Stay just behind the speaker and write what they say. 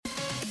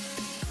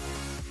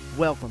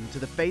Welcome to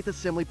the Faith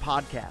Assembly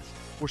Podcast.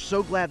 We're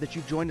so glad that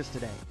you've joined us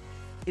today.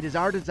 It is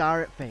our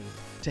desire at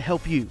Faith to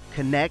help you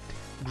connect,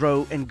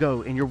 grow, and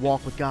go in your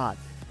walk with God.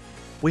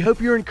 We hope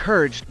you're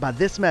encouraged by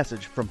this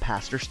message from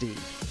Pastor Steve.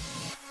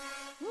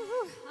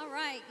 Woo-hoo. All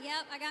right,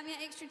 yep, I got me an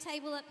extra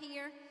table up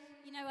here.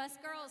 You know, us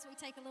girls, we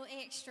take a little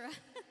extra.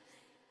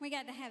 We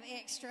got to have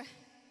extra.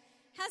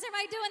 How's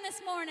everybody doing this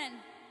morning?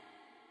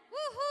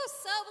 Woo-hoo,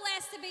 so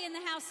blessed to be in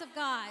the house of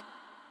God.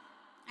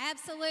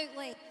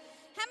 Absolutely.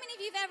 How many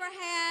of you have ever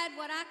had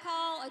what I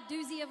call a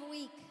doozy of a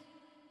week?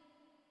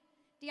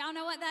 Do y'all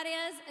know what that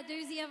is, a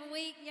doozy of a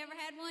week? You ever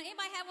had one?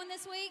 Anybody have one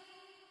this week?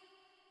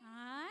 All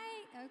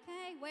right,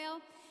 okay. Well,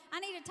 I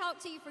need to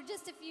talk to you for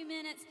just a few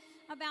minutes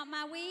about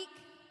my week.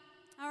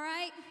 All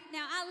right?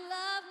 Now, I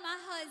love my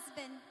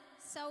husband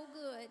so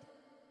good.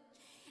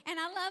 And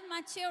I love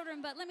my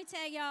children, but let me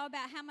tell y'all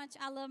about how much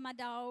I love my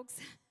dogs.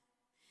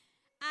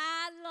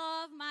 I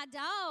love my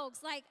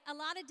dogs. Like, a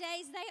lot of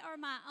days, they are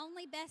my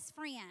only best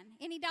friend.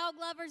 Any dog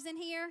lovers in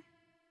here?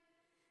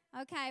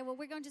 Okay, well,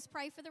 we're going to just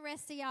pray for the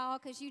rest of y'all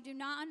because you do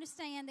not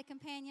understand the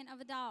companion of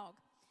a dog.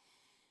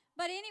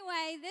 But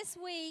anyway, this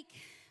week,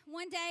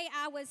 one day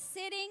I was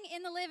sitting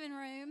in the living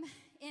room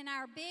in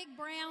our big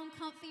brown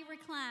comfy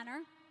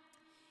recliner,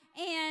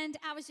 and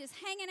I was just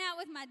hanging out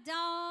with my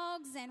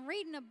dogs and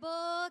reading a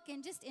book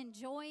and just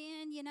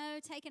enjoying, you know,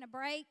 taking a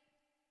break.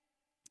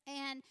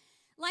 And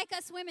like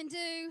us women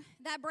do,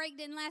 that break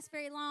didn't last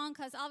very long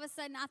because all of a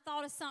sudden I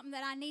thought of something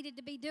that I needed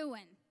to be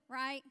doing,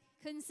 right?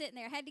 Couldn't sit in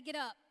there, had to get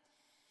up.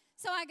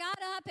 So I got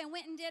up and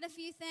went and did a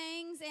few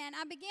things, and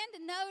I began to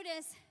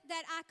notice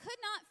that I could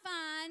not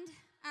find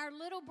our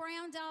little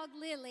brown dog,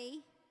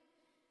 Lily.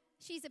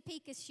 She's a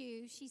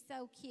Pikachu. She's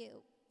so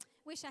cute.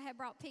 Wish I had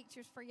brought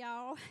pictures for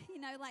y'all, you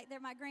know, like they're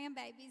my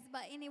grandbabies.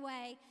 But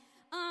anyway,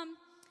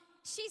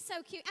 she's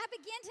so cute. I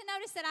began to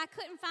notice that I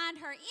couldn't find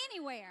her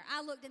anywhere.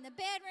 I looked in the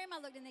bedroom. I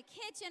looked in the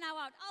kitchen. I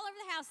walked all over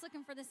the house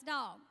looking for this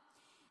dog.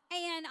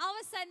 And all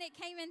of a sudden it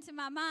came into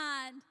my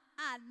mind,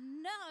 I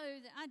know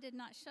that I did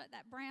not shut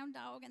that brown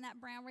dog in that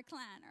brown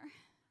recliner.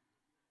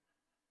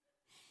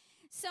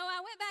 So I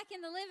went back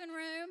in the living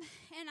room,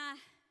 and I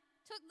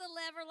took the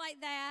lever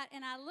like that,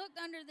 and I looked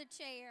under the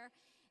chair,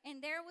 and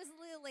there was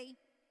Lily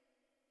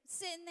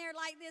sitting there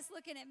like this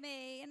looking at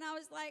me. And I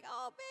was like,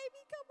 oh,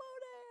 baby, come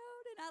on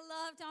out. And I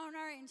loved on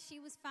her, and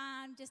she was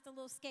fine, just a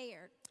little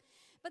scared.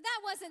 But that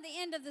wasn't the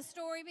end of the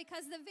story,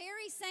 because the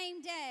very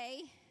same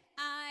day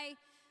I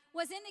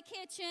was in the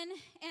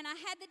kitchen, and I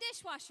had the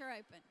dishwasher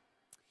open.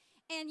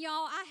 And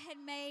y'all, I had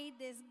made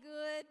this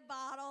good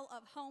bottle of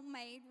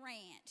homemade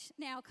ranch.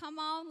 Now, come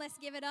on, let's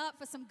give it up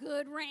for some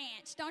good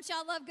ranch. Don't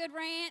y'all love good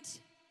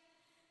ranch?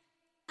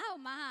 Oh,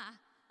 my.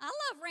 I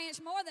love ranch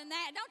more than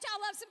that. Don't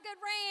y'all love some good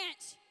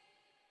ranch?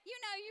 You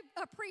know you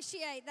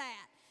appreciate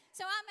that.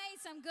 So I made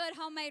some good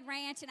homemade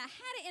ranch, and I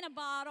had it in a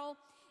bottle,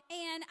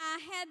 and I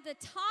had the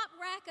top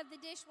rack of the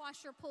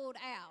dishwasher pulled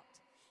out.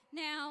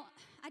 Now,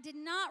 I did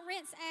not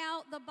rinse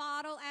out the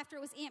bottle after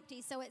it was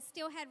empty, so it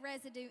still had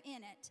residue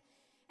in it.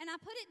 And I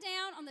put it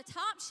down on the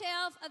top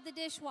shelf of the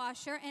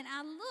dishwasher, and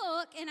I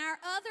look, and our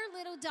other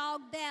little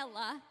dog,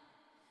 Bella,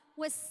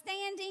 was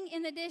standing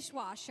in the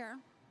dishwasher,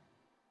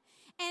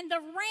 and the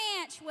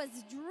ranch was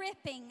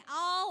dripping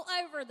all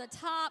over the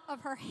top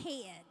of her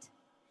head.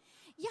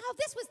 Y'all,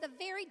 this was the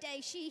very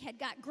day she had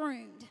got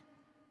groomed.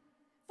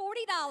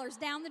 $40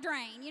 down the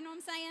drain, you know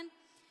what I'm saying?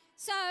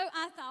 So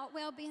I thought,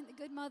 well, being the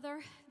good mother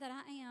that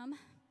I am,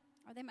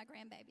 or they're my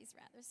grandbabies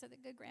rather, so the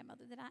good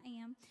grandmother that I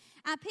am,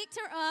 I picked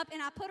her up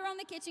and I put her on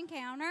the kitchen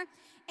counter,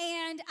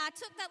 and I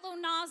took that little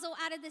nozzle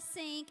out of the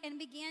sink and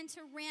began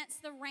to rinse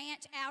the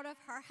ranch out of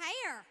her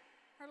hair.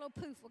 Her little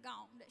poof was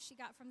gone that she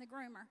got from the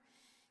groomer.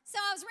 So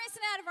I was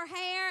rinsing out of her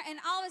hair, and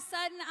all of a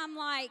sudden I'm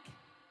like,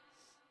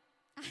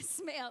 I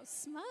smell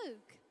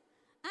smoke.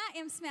 I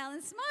am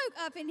smelling smoke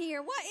up in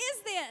here. What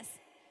is this?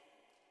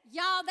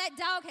 Y'all, that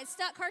dog had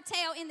stuck her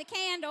tail in the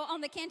candle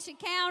on the kitchen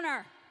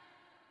counter.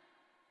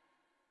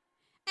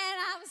 And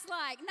I was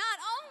like, not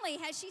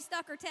only has she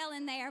stuck her tail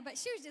in there, but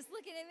she was just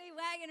looking at me,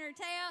 wagging her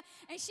tail,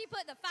 and she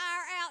put the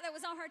fire out that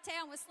was on her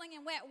tail and was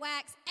slinging wet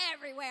wax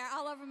everywhere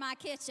all over my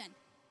kitchen.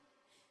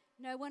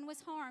 No one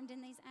was harmed in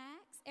these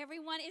acts.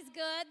 Everyone is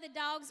good. The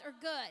dogs are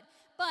good.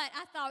 But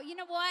I thought, you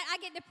know what? I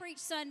get to preach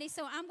Sunday,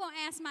 so I'm going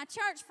to ask my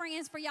church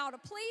friends for y'all to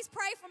please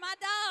pray for my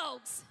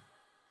dogs.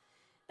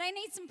 They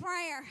need some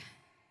prayer,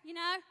 you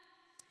know?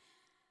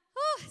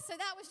 Whew, so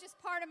that was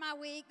just part of my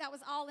week. That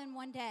was all in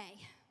one day.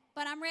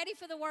 But I'm ready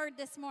for the word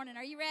this morning.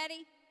 Are you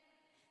ready?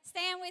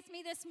 Stand with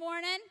me this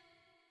morning.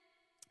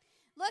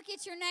 Look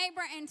at your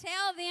neighbor and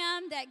tell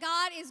them that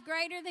God is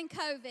greater than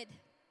COVID.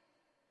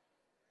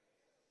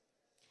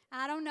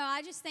 I don't know.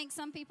 I just think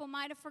some people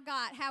might have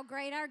forgot how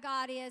great our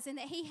God is, and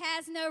that He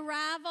has no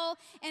rival,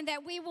 and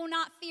that we will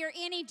not fear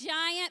any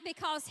giant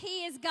because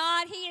He is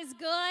God, He is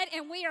good,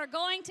 and we are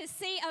going to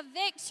see a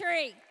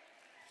victory.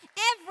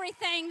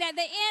 Everything that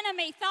the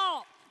enemy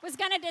thought was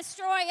going to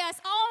destroy us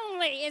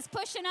only is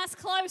pushing us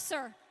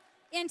closer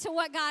into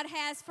what God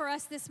has for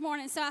us this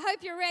morning. So I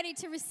hope you're ready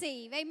to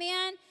receive.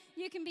 Amen?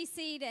 You can be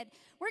seated.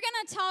 We're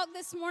going to talk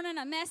this morning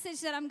a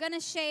message that I'm going to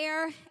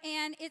share,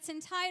 and it's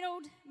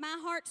entitled My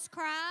Heart's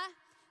Cry,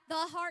 The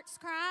Heart's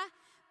Cry.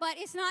 But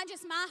it's not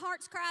just my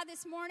heart's cry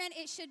this morning.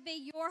 It should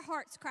be your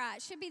heart's cry.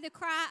 It should be the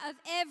cry of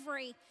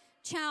every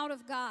child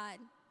of God.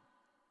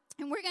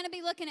 And we're going to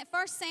be looking at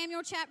 1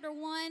 Samuel chapter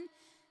 1,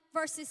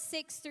 verses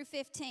 6 through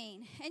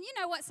 15. And you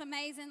know what's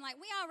amazing? Like,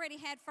 we already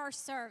had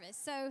first service,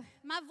 so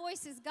my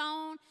voice is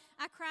gone.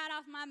 I cried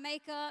off my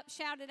makeup,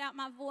 shouted out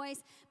my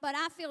voice, but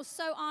I feel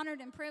so honored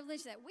and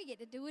privileged that we get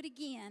to do it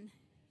again.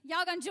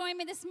 Y'all gonna join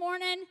me this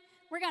morning?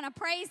 We're gonna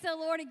praise the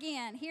Lord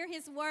again, hear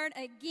His word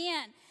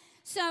again.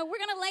 So we're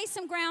gonna lay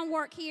some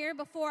groundwork here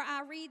before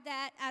I read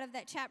that out of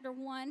that chapter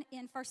 1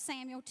 in 1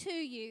 Samuel to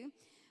you.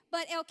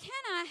 But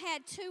Elkanah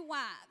had 2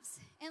 wives.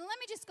 And let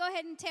me just go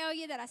ahead and tell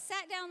you that I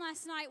sat down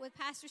last night with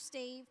Pastor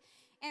Steve,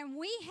 and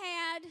we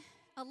had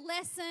a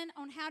lesson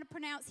on how to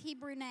pronounce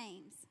Hebrew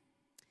names.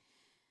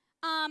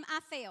 I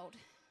failed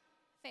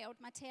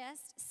my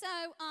test. So,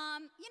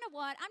 you know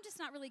what? I'm just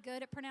not really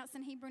good at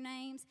pronouncing Hebrew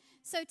names.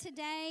 So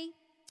today,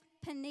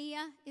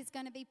 Peniah is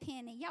going to be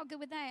Penny. Y'all good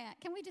with that?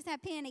 Can we just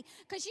have Penny?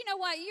 Because you know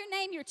what? You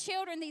name your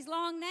children these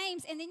long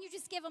names, and then you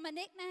just give them a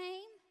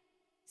nickname.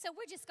 So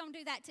we're just going to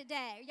do that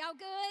today. Y'all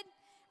good?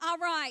 All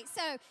right.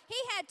 So he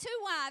had 2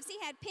 wives. He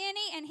had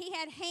Penny and he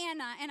had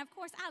Hannah. And, of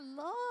course, I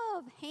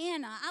love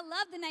Hannah. I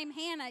love the name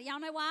Hannah. Y'all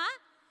know why?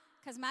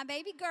 Because my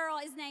baby girl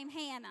is named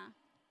Hannah.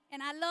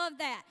 And I love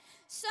that.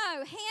 So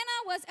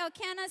Hannah was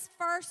Elkanah's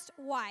first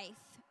wife.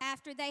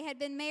 After they had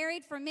been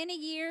married for many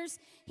years,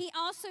 he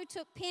also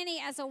took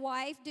Penny as a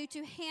wife due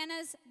to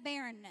Hannah's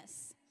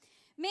barrenness.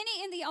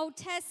 Many in the Old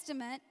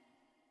Testament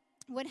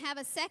would have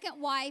a second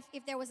wife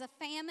if there was a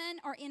famine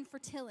or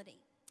infertility.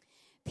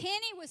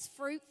 Penny was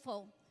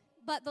fruitful,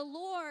 but the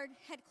Lord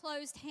had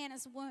closed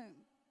Hannah's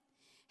womb.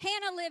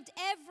 Hannah lived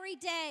every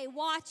day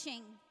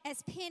watching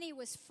as Penny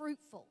was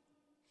fruitful.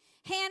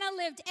 Hannah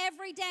lived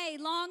every day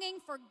longing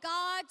for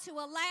God to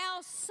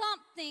allow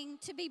something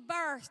to be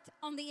birthed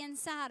on the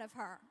inside of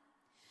her.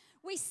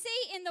 We see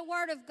in the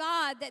Word of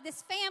God that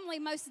this family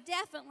most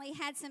definitely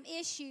had some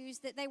issues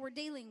that they were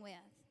dealing with.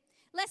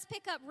 Let's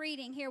pick up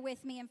reading here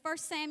with me in 1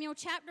 Samuel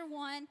chapter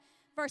 1,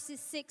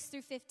 verses 6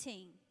 through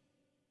 15.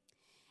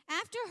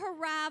 After her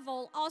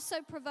rival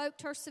also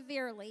provoked her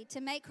severely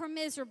to make her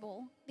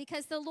miserable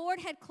because the Lord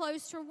had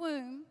closed her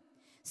womb,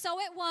 so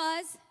it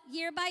was,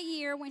 year by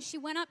year, when she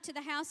went up to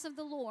the house of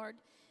the Lord,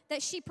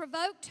 that she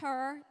provoked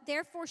her.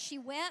 Therefore she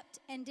wept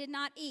and did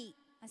not eat.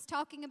 That's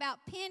talking about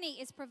Penny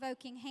is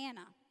provoking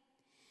Hannah.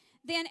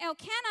 Then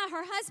Elkanah,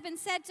 her husband,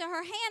 said to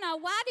her, Hannah,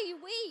 why do you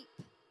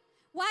weep?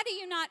 Why do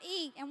you not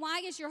eat? And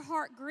why is your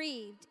heart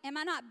grieved? Am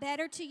I not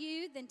better to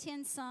you than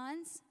 10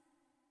 sons?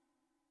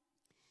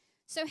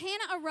 So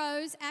Hannah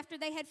arose after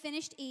they had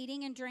finished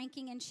eating and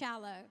drinking in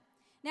Shiloh.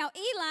 Now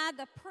Eli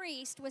the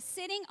priest was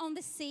sitting on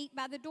the seat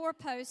by the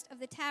doorpost of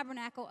the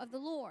tabernacle of the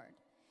Lord.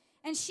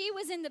 And she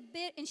was in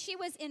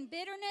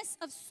bitterness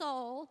of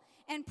soul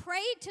and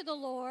prayed to the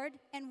Lord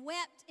and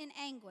wept in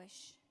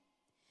anguish.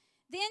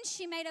 Then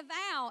she made a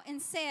vow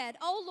and said,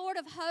 O Lord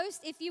of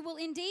hosts, if you will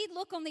indeed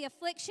look on the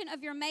affliction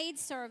of your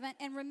maidservant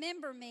and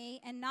remember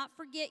me and not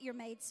forget your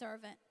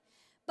maidservant,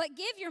 but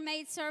give your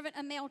maidservant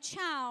a male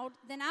child,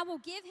 then I will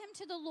give him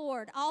to the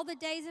Lord all the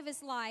days of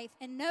his life,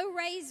 and no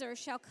razor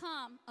shall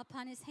come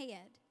upon his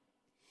head.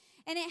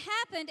 And it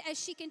happened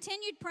as she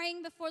continued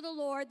praying before the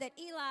Lord that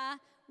Eli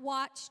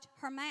watched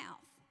her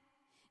mouth.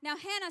 Now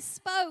Hannah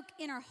spoke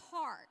in her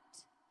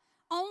heart.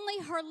 Only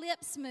her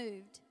lips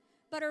moved,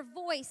 but her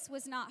voice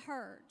was not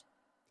heard.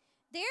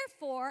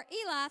 Therefore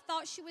Eli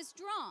thought she was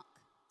drunk.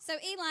 So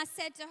Eli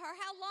said to her,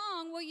 How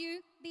long will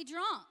you be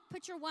drunk?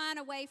 Put your wine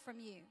away from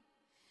you.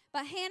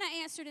 But Hannah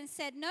answered and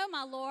said, No,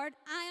 my Lord,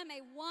 I am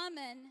a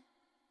woman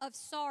of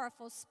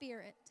sorrowful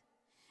spirit.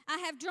 I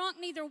have drunk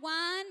neither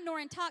wine nor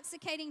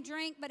intoxicating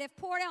drink, but have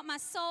poured out my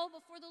soul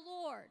before the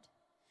Lord.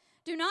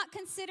 Do not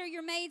consider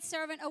your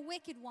maidservant a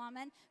wicked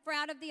woman, for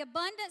out of the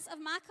abundance of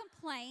my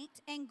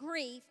complaint and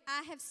grief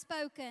I have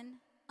spoken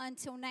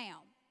until now.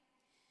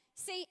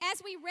 See,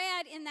 as we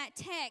read in that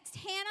text,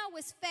 Hannah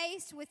was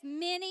faced with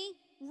many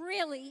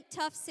really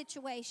tough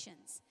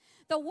situations.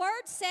 The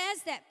word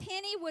says that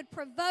Penny would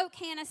provoke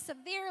Hannah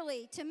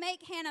severely to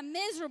make Hannah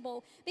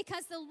miserable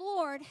because the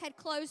Lord had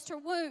closed her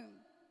womb.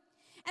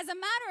 As a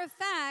matter of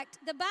fact,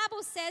 the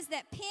Bible says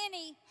that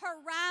Penny, her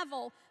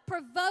rival,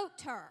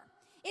 provoked her.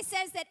 It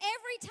says that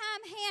every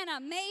time Hannah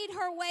made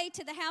her way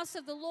to the house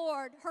of the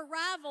Lord, her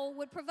rival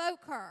would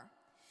provoke her.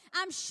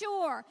 I'm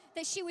sure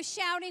that she was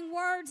shouting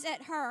words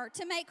at her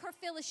to make her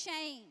feel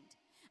ashamed.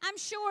 I'm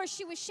sure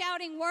she was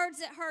shouting words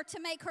at her to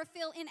make her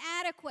feel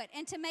inadequate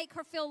and to make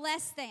her feel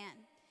less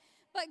than.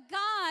 But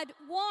God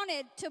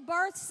wanted to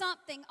birth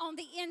something on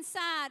the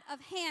inside of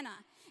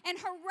Hannah. And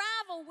her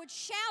rival would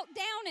shout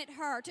down at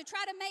her to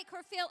try to make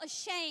her feel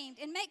ashamed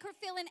and make her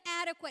feel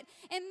inadequate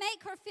and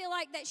make her feel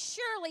like that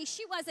surely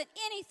she wasn't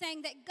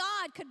anything that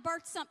God could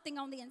birth something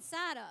on the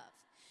inside of.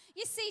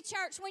 You see,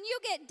 church, when you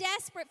get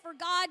desperate for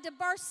God to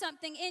birth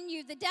something in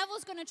you, the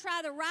devil's going to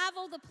try to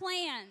rival the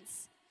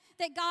plans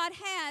that God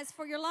has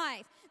for your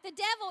life. The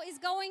devil is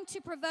going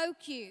to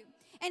provoke you,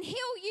 and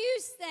he'll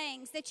use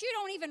things that you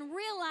don't even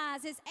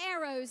realize as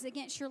arrows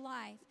against your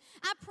life.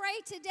 I pray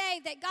today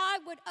that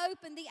God would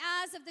open the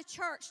eyes of the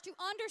church to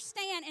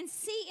understand and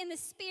see in the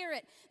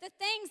spirit the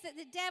things that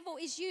the devil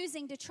is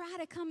using to try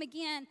to come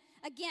again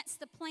against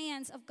the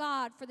plans of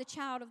God for the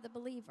child of the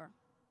believer.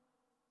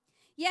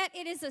 Yet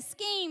it is a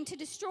scheme to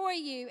destroy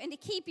you and to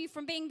keep you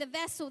from being the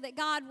vessel that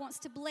God wants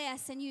to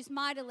bless and use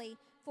mightily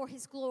for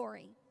his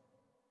glory.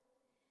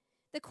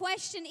 The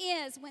question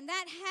is, when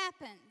that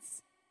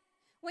happens,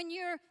 when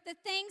the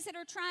things that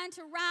are trying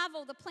to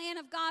rival the plan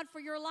of God for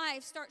your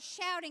life start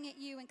shouting at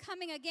you and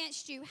coming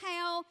against you,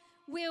 how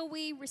will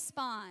we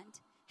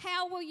respond?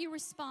 How will you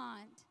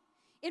respond?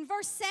 In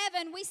verse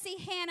 7, we see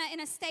Hannah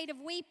in a state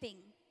of weeping.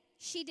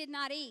 She did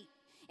not eat.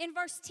 In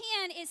verse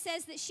 10, it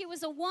says that she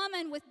was a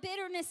woman with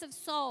bitterness of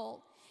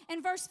soul.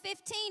 In verse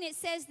 15, it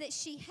says that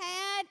she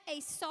had a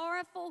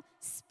sorrowful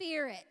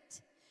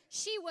spirit.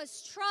 She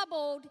was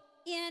troubled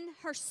in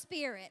her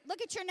spirit.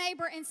 Look at your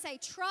neighbor and say,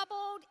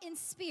 troubled in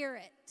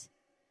spirit.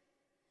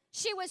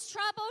 She was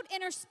troubled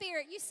in her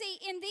spirit. You see,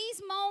 in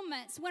these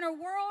moments when her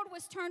world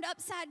was turned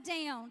upside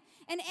down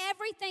and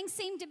everything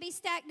seemed to be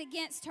stacked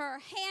against her,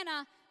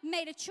 Hannah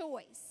made a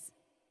choice.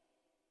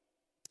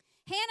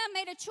 Hannah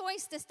made a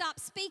choice to stop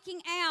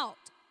speaking out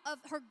of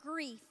her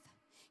grief.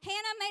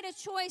 Hannah made a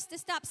choice to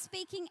stop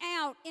speaking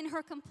out in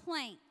her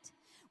complaint.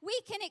 We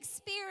can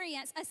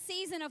experience a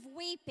season of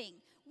weeping.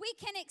 We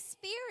can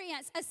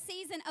experience a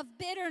season of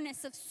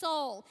bitterness of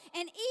soul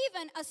and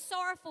even a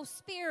sorrowful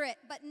spirit,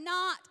 but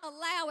not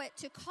allow it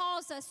to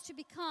cause us to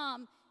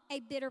become a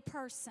bitter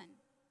person.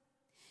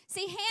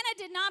 See, Hannah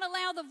did not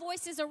allow the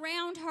voices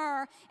around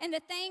her and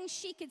the things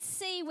she could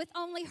see with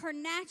only her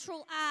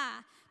natural eye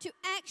to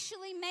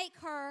actually make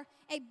her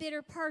a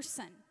bitter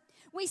person.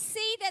 We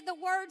see that the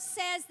word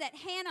says that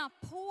Hannah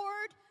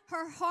poured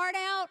her heart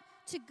out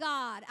to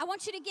God. I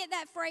want you to get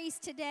that phrase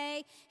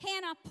today.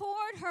 Hannah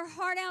poured her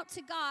heart out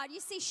to God.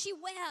 You see, she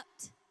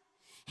wept.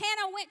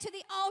 Hannah went to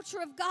the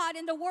altar of God,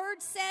 and the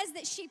word says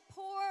that she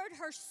poured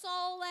her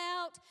soul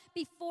out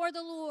before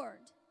the Lord.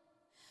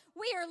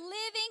 We are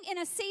living in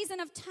a season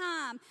of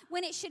time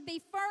when it should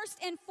be first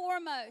and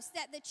foremost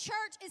that the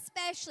church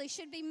especially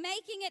should be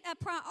making it a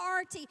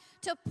priority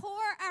to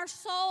pour our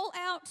soul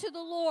out to the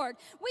Lord.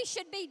 We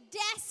should be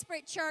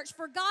desperate, church,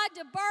 for God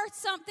to birth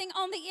something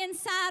on the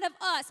inside of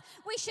us.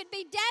 We should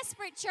be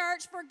desperate,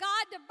 church, for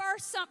God to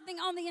birth something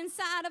on the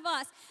inside of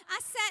us. I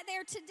sat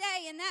there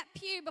today in that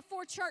pew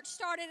before church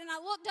started, and I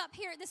looked up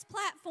here at this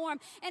platform,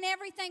 and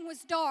everything was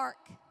dark.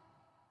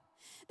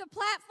 The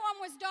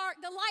platform was dark,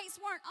 the lights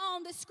weren't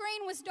on, the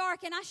screen was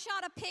dark, and I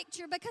shot a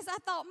picture because I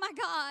thought, my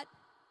God,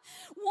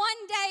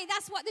 one day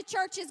that's what the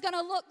church is going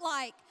to look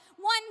like.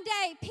 One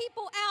day,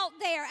 people out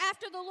there,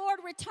 after the Lord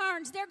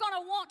returns, they're going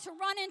to want to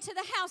run into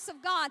the house of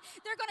God.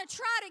 They're going to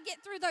try to get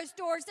through those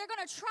doors. They're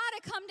going to try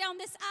to come down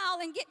this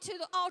aisle and get to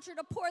the altar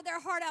to pour their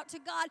heart out to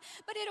God,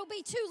 but it'll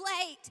be too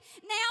late.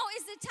 Now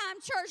is the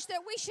time, church, that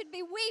we should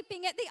be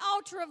weeping at the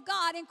altar of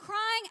God and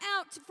crying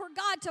out for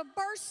God to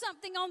burst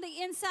something on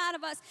the inside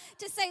of us,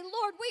 to say,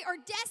 Lord, we are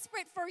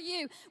desperate for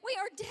you. We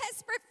are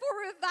desperate for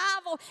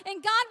revival. And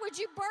God, would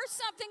you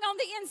burst something on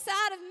the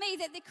inside of me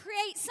that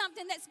creates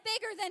something that's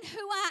bigger than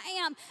who I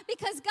am,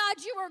 because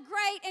God, you are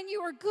great and you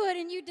are good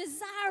and you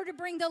desire to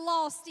bring the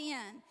lost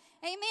in.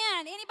 Amen.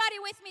 Anybody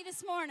with me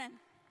this morning?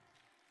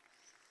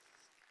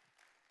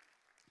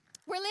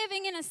 We're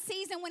living in a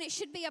season when it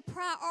should be a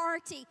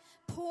priority.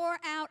 Pour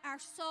out our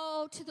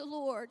soul to the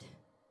Lord.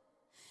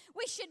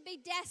 We should be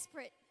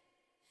desperate.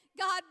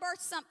 God,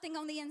 birth something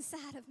on the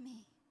inside of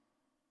me.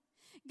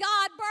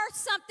 God, birth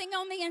something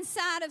on the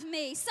inside of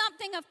me,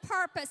 something of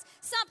purpose,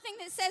 something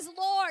that says,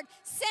 Lord,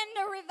 send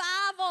a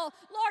revival.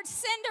 Lord,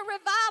 send a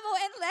revival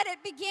and let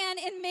it begin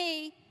in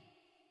me.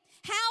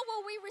 How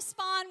will we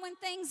respond when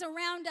things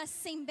around us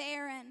seem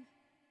barren?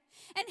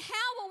 And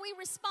how will we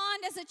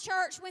respond as a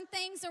church when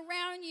things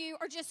around you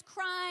are just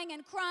crying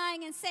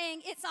and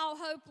saying it's all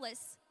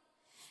hopeless?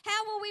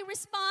 How will we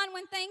respond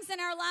when things in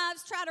our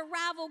lives try to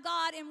rival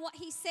God and what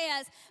He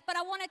says? But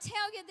I want to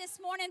tell you this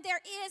morning,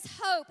 there is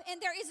hope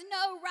and there is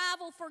no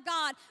rival for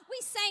God.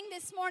 We sang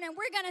this morning,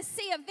 we're going to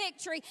see a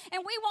victory,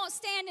 and we won't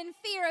stand in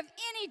fear of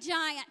any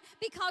giant,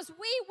 because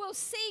we will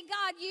see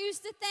God use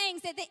the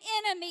things that the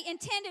enemy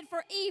intended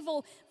for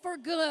evil for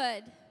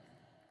good.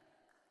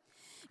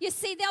 You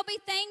see, there'll be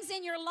things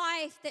in your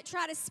life that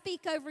try to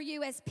speak over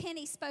you as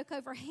Penny spoke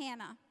over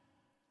Hannah.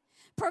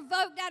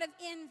 Provoked out of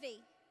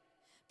envy.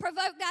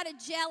 Provoked out of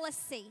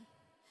jealousy,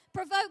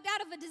 provoked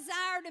out of a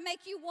desire to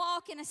make you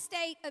walk in a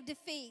state of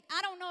defeat.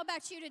 I don't know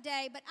about you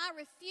today, but I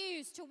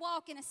refuse to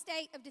walk in a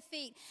state of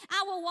defeat.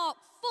 I will walk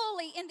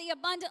fully in the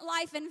abundant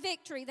life and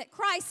victory that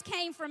Christ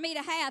came for me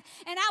to have,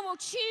 and I will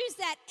choose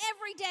that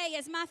every day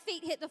as my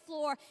feet hit the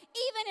floor,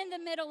 even in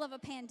the middle of a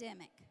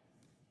pandemic.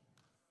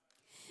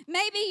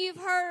 Maybe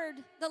you've heard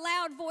the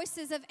loud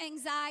voices of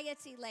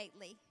anxiety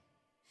lately.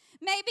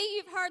 Maybe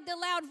you've heard the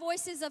loud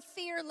voices of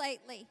fear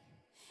lately.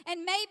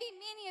 And maybe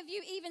many of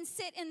you even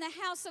sit in the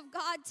house of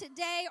God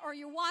today, or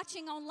you're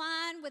watching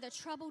online with a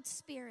troubled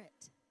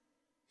spirit.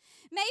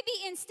 Maybe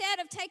instead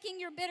of taking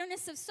your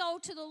bitterness of soul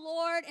to the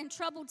Lord and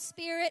troubled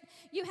spirit,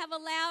 you have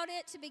allowed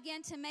it to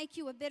begin to make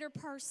you a bitter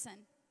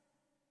person.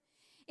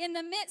 In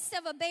the midst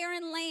of a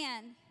barren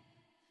land,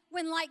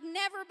 when like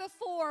never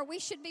before we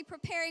should be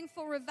preparing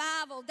for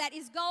revival that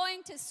is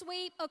going to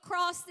sweep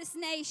across this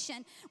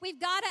nation, we've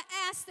got to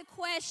ask the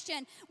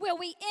question, will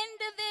we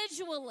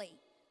individually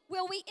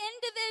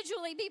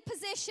be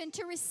positioned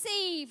to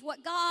receive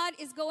what God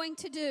is going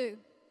to do?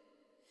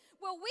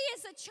 Will we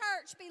as a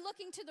church be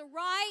looking to the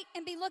right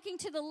and be looking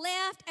to the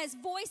left as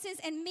voices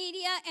and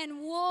media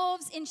and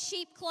wolves in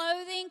sheep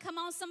clothing? Come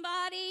on,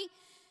 somebody.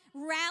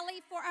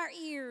 Rally for our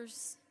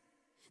ears.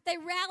 They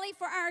rally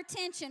for our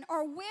attention.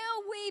 Or will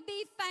we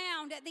be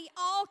found at the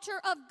altar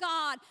of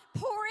God,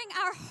 pouring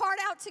our heart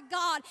out to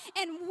God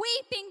and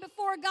weeping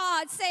before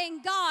God,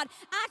 saying, God,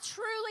 I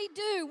truly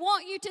do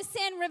want you to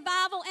send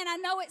revival, and I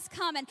know it's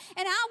coming.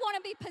 And I want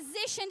to be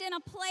positioned in a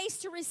place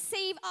to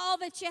receive all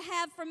that you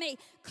have for me.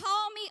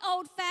 Call me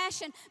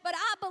old-fashioned, but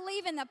I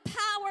believe in the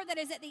power that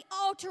is at the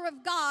altar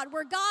of God,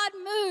 where God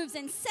moves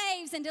and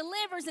saves and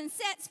delivers and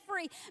sets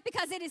free,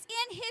 because it is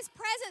in His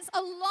presence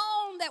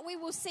alone that we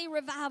will see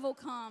revival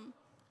come.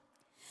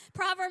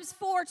 Proverbs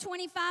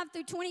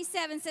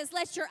 4:25-27 says,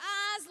 let your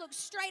eyes look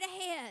straight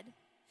ahead.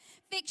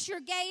 Fix your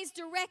gaze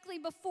directly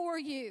before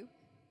you.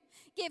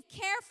 Give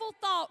careful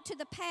thought to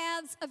the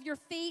paths of your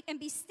feet and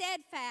be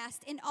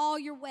steadfast in all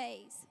your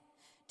ways.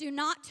 Do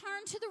not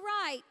turn to the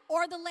right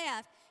or the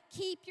left.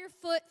 Keep your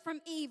foot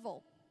from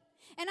evil.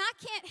 And I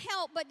can't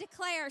help but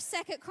declare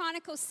 2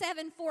 Chronicles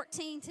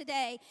 7:14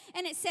 today.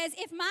 And it says,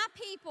 if my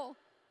people,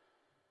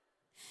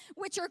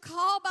 which are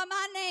called by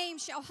my name,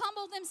 shall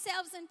humble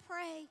themselves and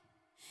pray,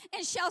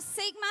 and shall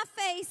seek my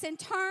face and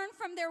turn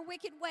from their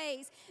wicked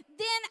ways,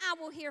 then I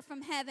will hear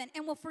from heaven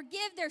and will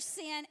forgive their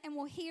sin and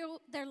will heal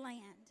their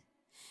land.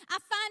 I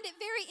find it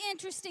very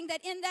interesting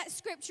that in that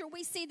scripture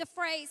we see the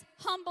phrase,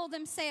 humble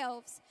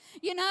themselves.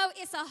 You know,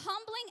 it's a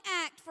humbling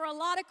act for a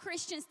lot of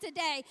Christians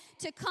today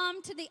to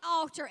come to the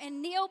altar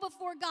and kneel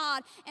before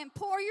God and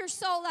pour your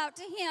soul out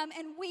to Him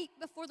and weep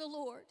before the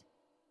Lord.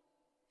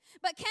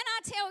 But can I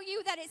tell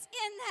you that it's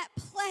in that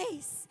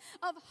place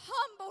of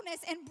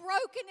humbleness and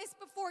brokenness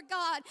before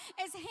God.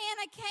 As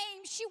Hannah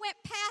came, she went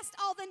past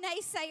all the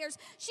naysayers.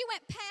 She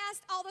went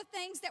past all the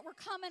things that were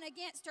coming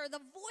against her,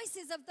 the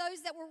voices of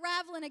those that were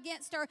raveling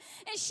against her.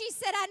 And she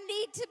said, I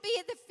need to be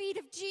at the feet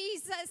of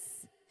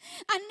Jesus.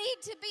 I need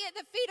to be at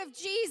the feet of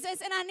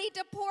Jesus, and I need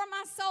to pour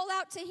my soul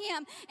out to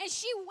Him. And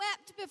she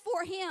wept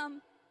before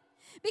Him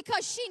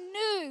because she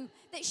knew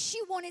that she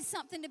wanted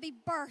something to be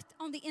birthed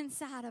on the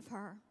inside of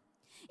her.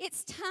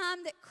 It's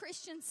time that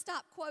Christians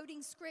stop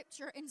quoting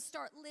Scripture and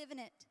start living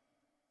it.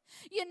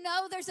 You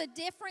know, there's a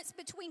difference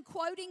between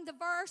quoting the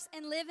verse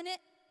and living it.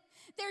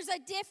 There's a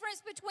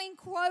difference between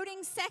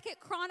quoting 2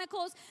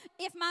 Chronicles,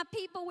 if my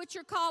people which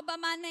are called by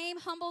my name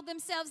humble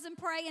themselves and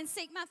pray and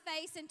seek my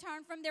face and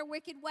turn from their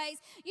wicked ways.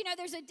 You know,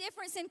 there's a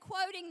difference in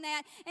quoting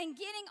that and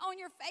getting on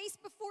your face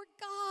before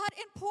God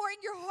and pouring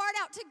your heart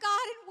out to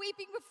God and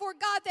weeping before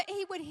God that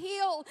He would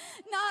heal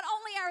not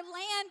only our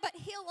land but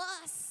heal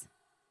us.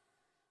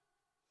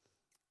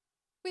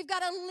 We've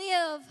got to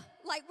live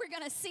like we're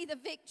going to see the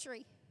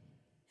victory.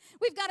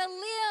 We've got to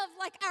live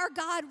like our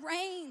God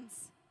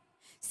reigns.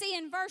 See,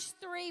 in verse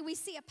 3, we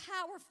see a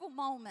powerful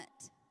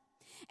moment.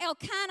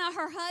 Elkanah,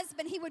 her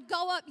husband, he would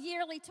go up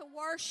yearly to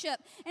worship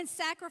and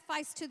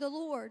sacrifice to the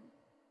Lord.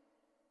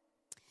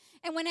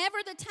 And whenever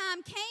the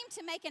time came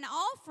to make an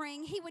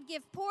offering, he would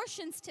give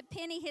portions to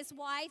Penny, his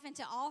wife, and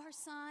to all her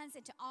sons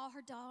and to all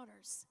her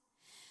daughters.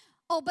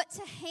 Oh, but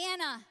to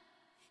Hannah,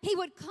 he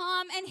would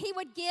come and he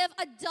would give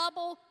a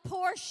double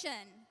portion.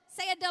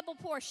 Say a double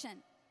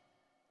portion.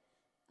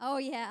 Oh,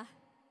 yeah.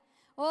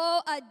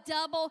 Oh, a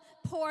double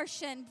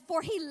portion.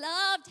 For he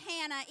loved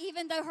Hannah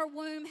even though her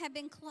womb had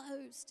been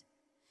closed.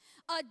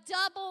 A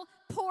double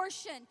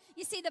portion.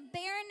 You see, the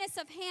barrenness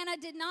of Hannah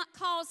did not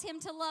cause him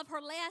to love her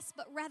less,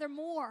 but rather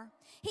more.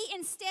 He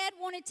instead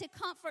wanted to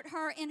comfort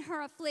her in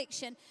her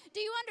affliction. Do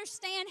you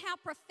understand how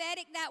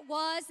prophetic that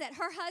was, that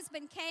her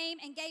husband came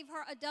and gave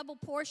her a double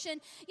portion?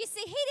 You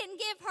see, he didn't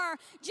give her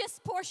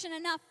just portion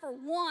enough for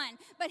one,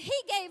 but he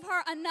gave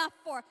her enough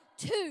for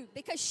two,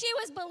 because she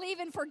was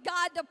believing for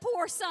God to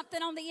pour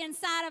something on the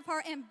inside of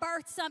her and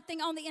birth something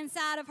on the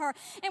inside of her.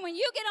 And when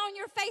you get on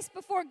your face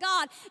before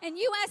God and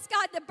you ask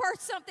God to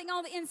birth something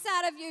on the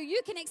inside of you,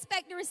 you can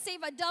expect to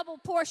receive a double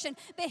portion.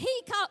 But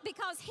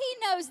because He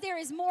knows there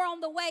is more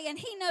on the way, and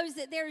He knows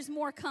that there is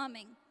more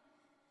coming.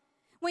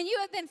 When you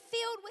have been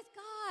filled with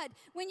God,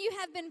 when you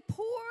have been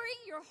pouring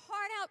your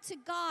heart out to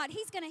God,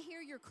 He's going to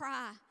hear your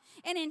cry.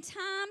 And in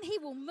time, He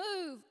will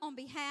move on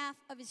behalf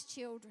of His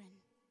children.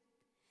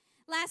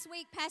 Last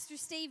week, Pastor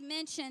Steve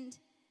mentioned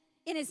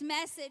in his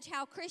message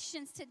how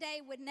Christians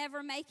today would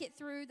never make it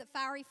through the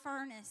fiery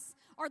furnace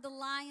or the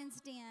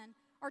lion's den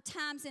or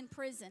times in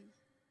prison.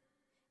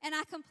 And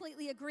I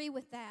completely agree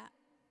with that.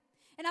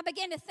 And I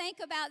began to think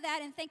about that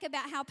and think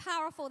about how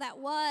powerful that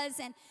was.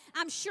 And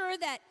I'm sure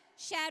that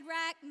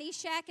Shadrach,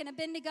 Meshach, and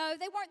Abednego,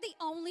 they weren't the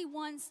only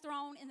ones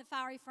thrown in the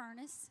fiery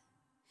furnace.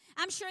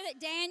 I'm sure that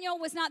Daniel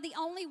was not the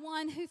only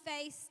one who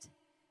faced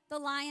the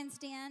lion's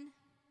den.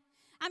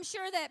 I'm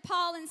sure that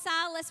Paul and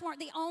Silas weren't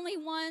the only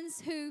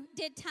ones who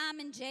did time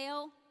in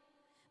jail.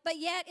 But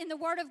yet, in the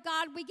Word of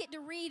God, we get to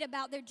read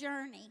about their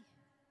journey.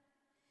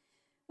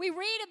 We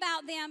read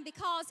about them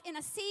because in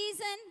a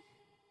season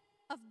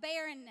of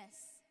barrenness,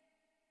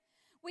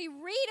 we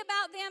read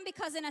about them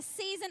because in a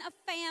season of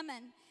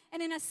famine,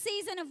 and in a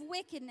season of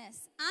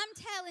wickedness, I'm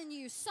telling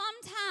you,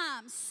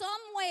 sometime,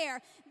 somewhere,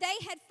 they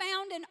had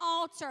found an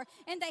altar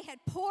and they had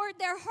poured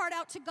their heart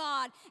out to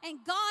God. And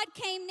God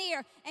came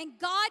near and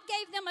God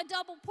gave them a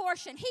double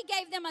portion. He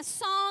gave them a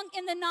song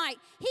in the night.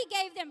 He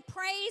gave them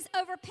praise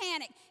over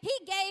panic. He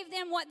gave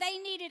them what they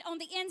needed on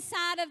the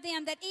inside of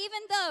them, that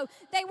even though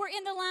they were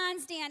in the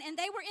lion's den and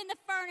they were in the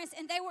furnace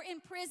and they were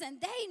in prison,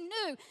 they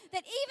knew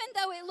that even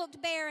though it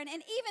looked barren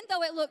and even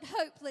though it looked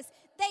hopeless,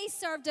 they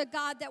served a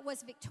God that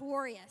was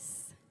victorious.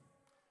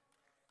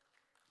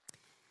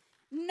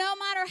 No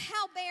matter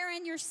how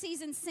barren your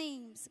season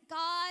seems,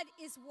 God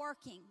is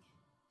working.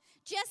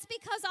 Just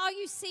because all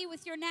you see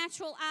with your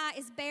natural eye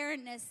is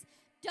barrenness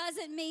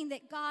doesn't mean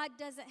that God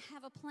doesn't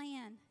have a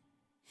plan.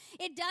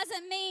 It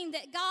doesn't mean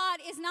that God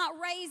is not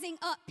raising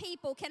up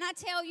people. Can I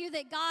tell you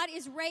that God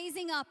is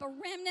raising up a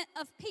remnant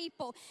of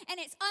people, and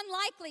it's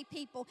unlikely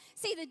people.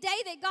 See, the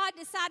day that God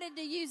decided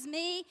to use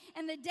me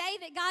and the day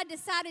that God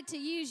decided to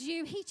use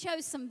you, He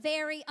chose some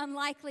very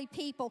unlikely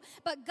people.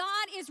 But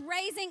God is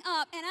raising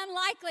up an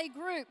unlikely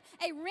group,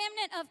 a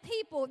remnant of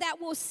people that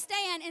will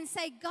stand and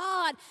say,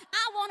 God,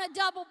 I want a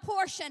double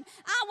portion.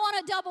 I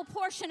want a double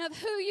portion of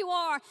who you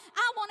are.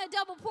 I want a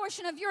double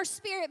portion of your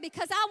spirit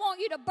because I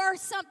want you to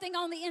birth something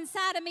on the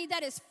inside of me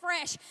that is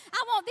fresh.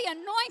 I want the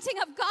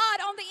anointing of God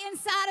on the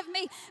inside of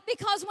me,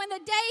 because when the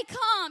day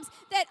comes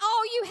that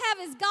all you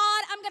have is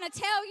God, I'm going to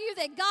tell you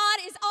that God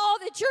is all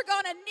that you're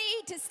going to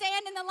need to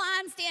stand in the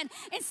lion's den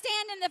and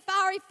stand in the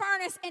fiery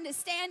furnace and to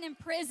stand in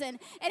prison.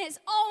 And it's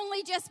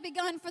only just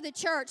begun for the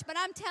church, but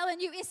I'm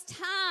telling you, it's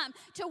time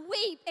to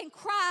weep and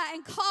cry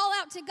and call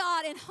out to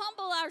God and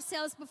humble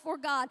ourselves before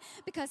God,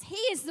 because He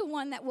is the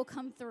one that will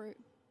come through.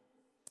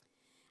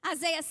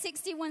 Isaiah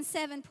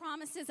 61:7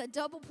 promises a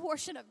double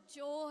portion of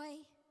joy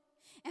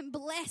and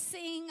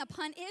blessing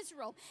upon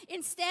Israel.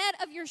 Instead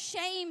of your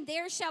shame,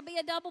 there shall be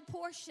a double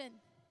portion.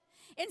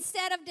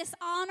 Instead of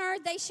dishonor,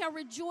 they shall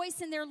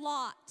rejoice in their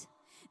lot.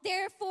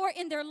 Therefore,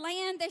 in their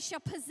land they shall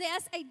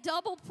possess a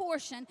double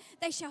portion.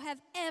 They shall have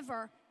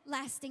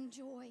everlasting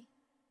joy.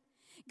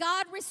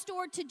 God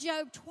restored to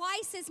Job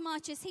twice as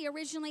much as he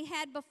originally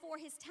had before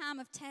his time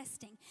of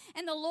testing.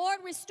 And the Lord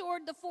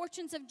restored the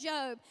fortunes of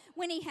Job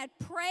when he had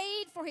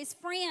prayed for his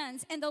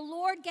friends, and the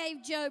Lord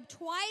gave Job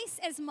twice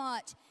as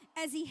much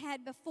as he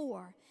had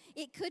before.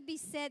 It could be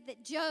said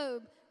that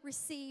Job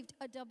received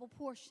a double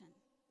portion.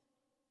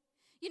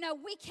 You know,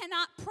 we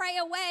cannot pray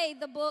away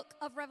the book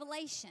of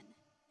Revelation.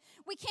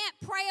 We can't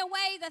pray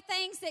away the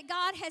things that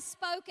God has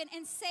spoken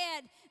and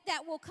said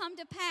that will come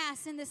to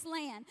pass in this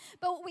land.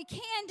 But what we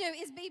can do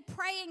is be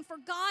praying for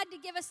God to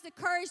give us the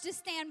courage to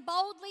stand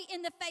boldly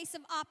in the face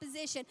of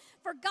opposition,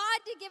 for God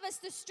to give us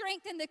the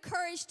strength and the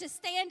courage to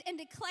stand and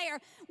declare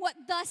what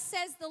thus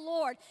says the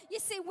Lord. You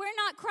see, we're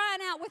not crying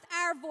out with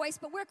our voice,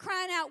 but we're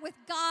crying out with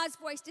God's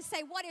voice to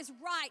say what is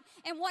right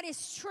and what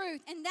is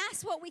truth, and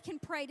that's what we can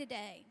pray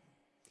today.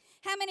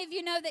 How many of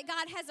you know that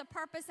God has a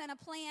purpose and a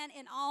plan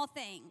in all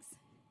things?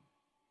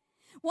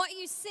 What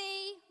you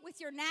see with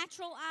your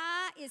natural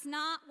eye is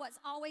not what's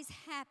always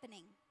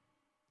happening.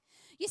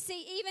 You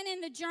see, even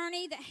in the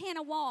journey that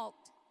Hannah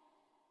walked,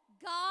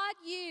 God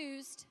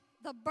used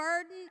the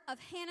burden of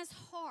Hannah's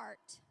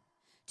heart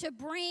to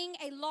bring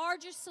a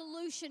larger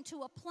solution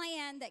to a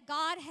plan that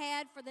God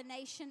had for the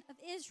nation of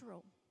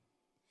Israel.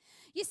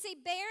 You see,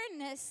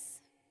 barrenness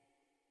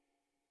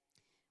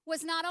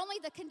was not only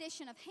the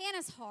condition of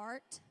Hannah's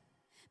heart,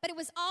 but it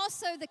was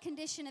also the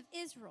condition of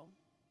Israel.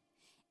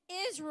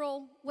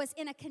 Israel was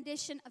in a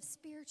condition of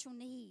spiritual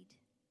need.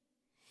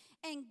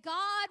 And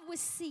God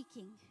was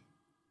seeking.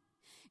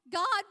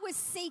 God was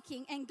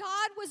seeking, and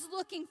God was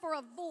looking for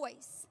a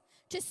voice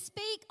to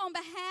speak on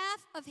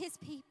behalf of His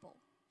people.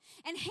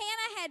 And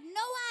Hannah had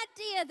no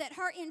idea that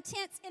her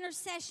intense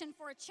intercession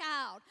for a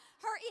child,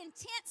 her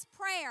intense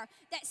prayer,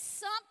 that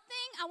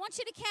something, I want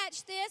you to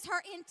catch this,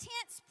 her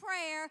intense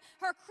prayer,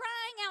 her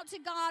crying out to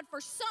God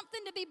for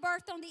something to be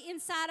birthed on the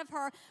inside of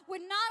her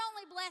would not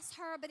only bless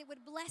her, but it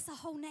would bless a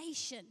whole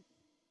nation.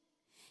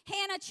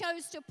 Hannah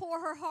chose to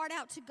pour her heart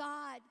out to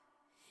God,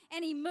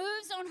 and He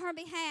moves on her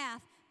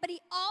behalf, but He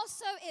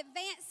also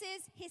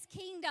advances His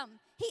kingdom.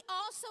 He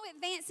also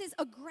advances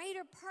a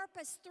greater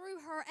purpose through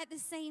her at the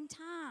same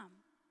time.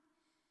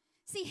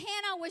 See,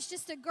 Hannah was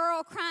just a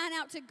girl crying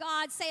out to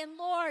God, saying,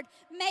 Lord,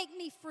 make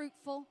me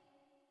fruitful.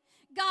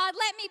 God,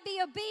 let me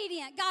be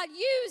obedient. God,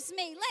 use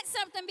me. Let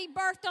something be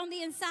birthed on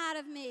the inside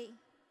of me.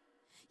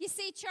 You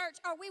see, church,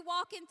 are we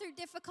walking through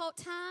difficult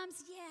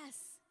times? Yes.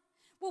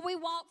 Will we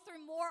walk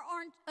through more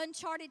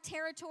uncharted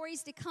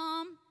territories to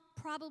come?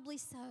 Probably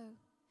so.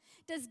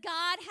 Does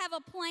God have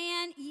a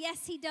plan?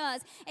 Yes, He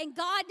does. And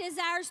God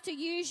desires to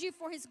use you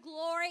for His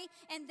glory,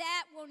 and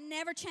that will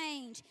never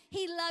change.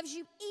 He loves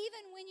you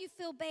even when you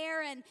feel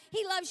barren.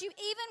 He loves you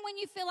even when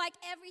you feel like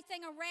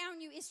everything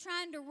around you is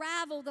trying to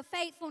rival the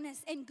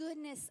faithfulness and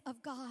goodness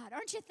of God.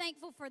 Aren't you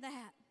thankful for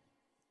that?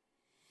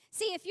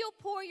 See, if you'll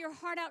pour your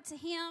heart out to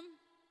Him,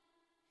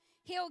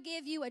 He'll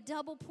give you a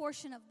double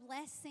portion of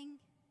blessing,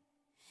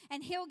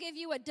 and He'll give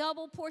you a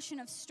double portion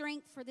of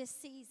strength for this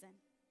season.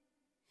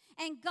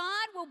 And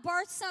God will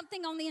birth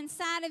something on the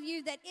inside of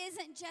you that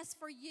isn't just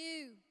for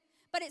you,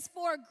 but it's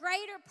for a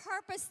greater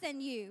purpose than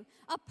you,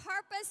 a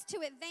purpose to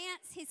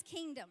advance His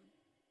kingdom.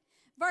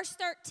 Verse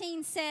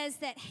 13 says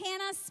that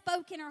Hannah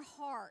spoke in her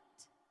heart.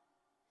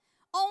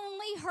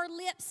 Only her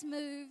lips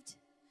moved,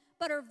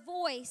 but her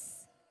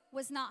voice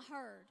was not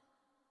heard.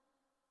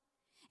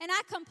 And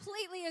I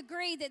completely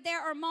agree that there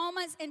are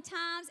moments and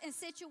times and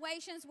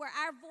situations where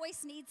our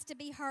voice needs to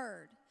be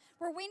heard,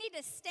 where we need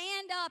to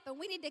stand up and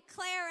we need to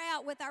declare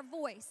out with our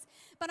voice.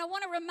 But I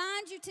want to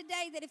remind you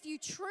today that if you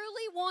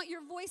truly want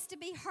your voice to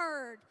be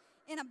heard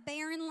in a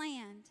barren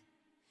land,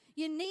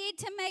 you need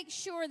to make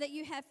sure that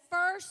you have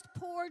first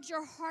poured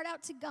your heart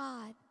out to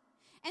God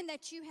and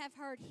that you have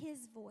heard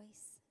His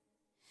voice.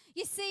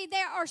 You see,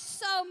 there are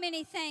so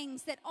many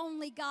things that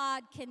only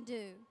God can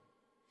do.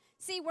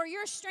 See, where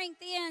your strength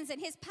ends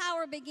and His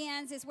power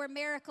begins is where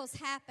miracles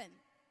happen.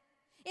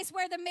 It's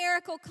where the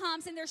miracle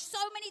comes, and there's so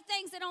many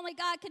things that only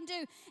God can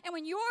do. And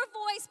when your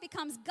voice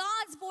becomes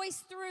God's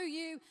voice through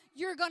you,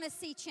 you're going to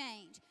see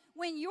change.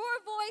 When your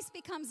voice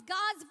becomes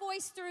God's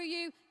voice through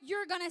you,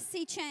 you're going to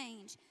see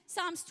change.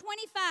 Psalms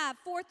 25,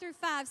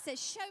 4-5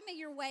 says, "Show me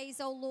your ways,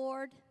 O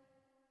Lord.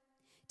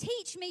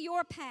 Teach me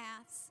your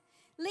paths.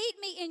 Lead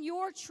me in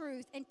your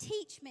truth and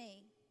teach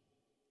me.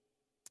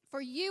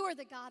 For you are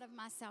the God of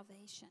my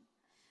salvation.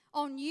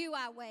 On you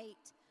I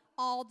wait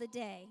all the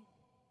day."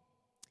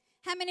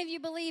 How many of you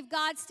believe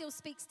God still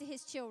speaks to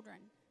His children?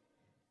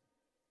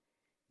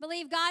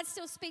 Believe God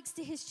still speaks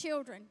to His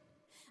children.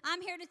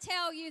 I'm here to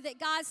tell you that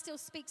God still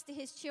speaks to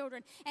His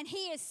children. And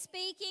He is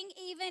speaking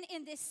even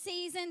in this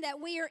season that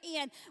we are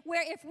in,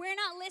 where if we're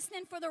not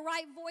listening for the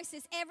right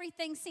voices,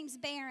 everything seems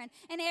barren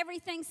and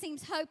everything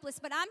seems hopeless.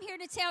 But I'm here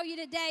to tell you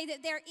today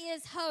that there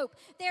is hope.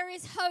 There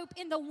is hope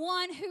in the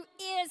one who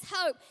is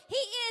hope. He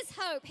is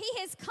hope. He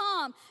has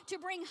come to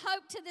bring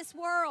hope to this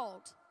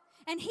world.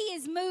 And He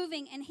is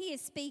moving and He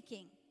is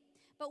speaking.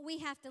 But we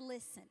have to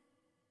listen.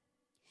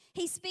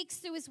 He speaks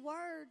through His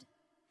word.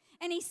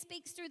 And He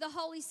speaks through the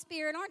Holy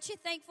Spirit. Aren't you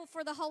thankful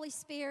for the Holy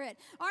Spirit?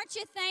 Aren't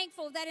you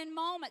thankful that in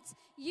moments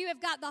you have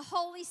got the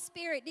Holy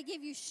Spirit to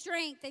give you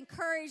strength and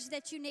courage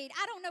that you need?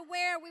 I don't know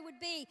where we would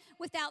be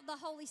without the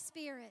Holy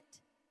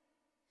Spirit.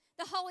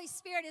 The Holy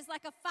Spirit is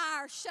like a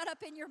fire shut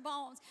up in your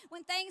bones.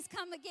 When things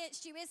come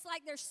against you, it's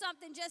like there's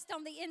something just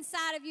on the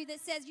inside of you that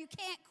says you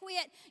can't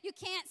quit, you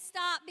can't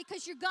stop,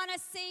 because you're going to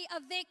see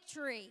a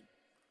victory.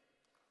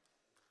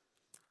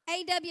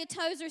 A.W.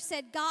 Tozer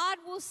said, "God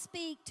will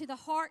speak to the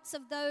hearts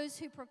of those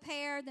who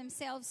prepare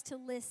themselves to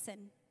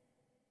listen."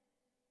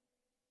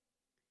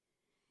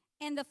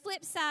 And the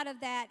flip side of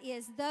that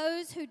is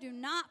those who do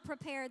not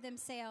prepare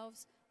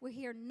themselves will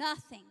hear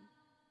nothing,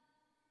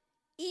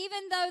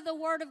 even though the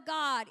Word of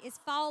God is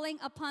falling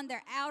upon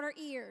their outer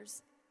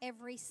ears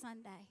every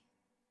Sunday.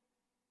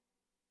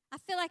 I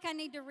feel like I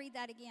need to read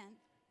that again.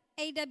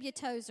 A.W.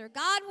 Tozer,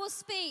 "God will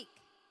speak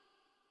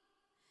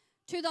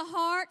to the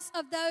hearts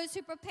of those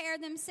who prepare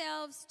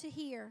themselves to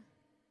hear.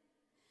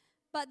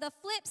 But the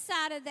flip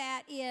side of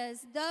that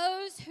is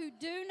those who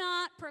do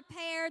not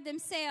prepare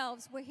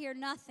themselves will hear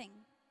nothing,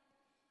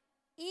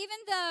 even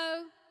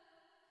though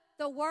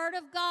the Word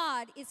of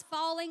God is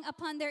falling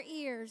upon their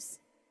ears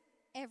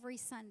every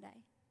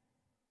Sunday."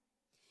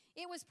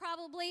 It was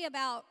probably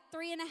about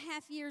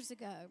 3.5 years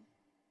ago.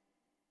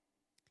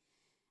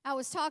 I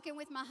was talking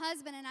with my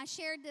husband, and I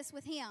shared this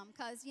with him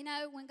because, you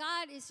know, when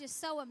God is just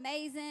so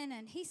amazing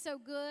and He's so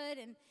good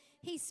and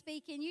He's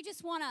speaking, you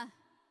just want to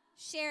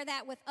share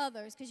that with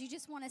others because you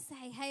just want to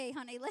say, "Hey,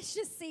 honey, let's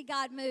just see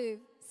God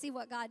move, see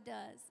what God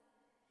does."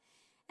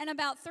 And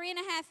about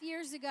 3.5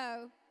 years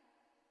ago,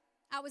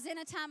 I was in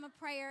a time of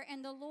prayer,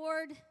 and the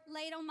Lord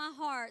laid on my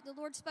heart, the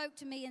Lord spoke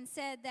to me and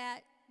said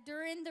that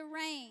during the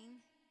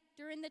reign,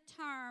 during the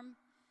term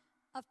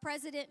of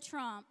President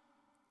Trump,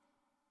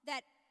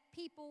 that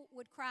people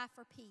would cry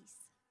for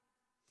peace.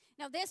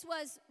 Now, this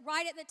was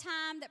right at the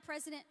time that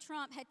President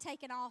Trump had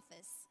taken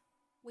office.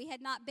 We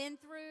had not been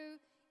through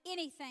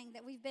anything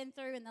that we've been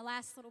through in the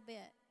last little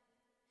bit.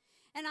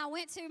 And I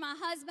went to my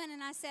husband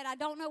and I said, "I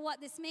don't know what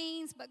this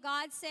means, but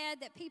God said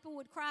that people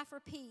would cry for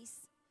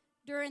peace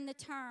during the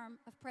term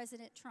of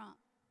President Trump."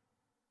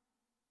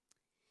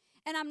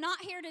 And I'm not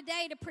here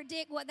today to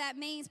predict what that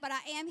means, but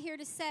I am here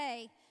to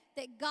say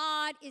that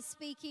God is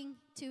speaking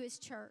to His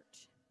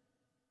church.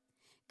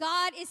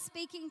 God is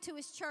speaking to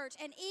His church.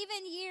 And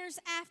even years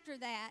after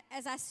that,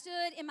 as I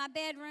stood in my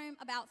bedroom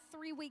about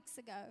 3 weeks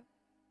ago,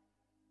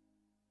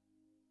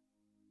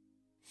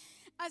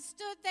 I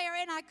stood there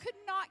and I could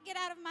not get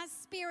out of my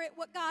spirit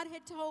what God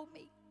had told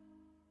me.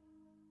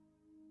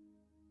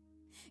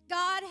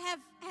 God,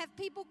 have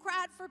people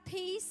cried for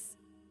peace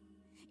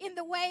in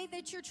the way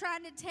that you're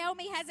trying to tell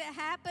me? Has it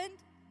happened?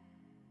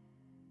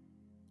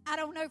 I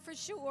don't know for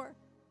sure.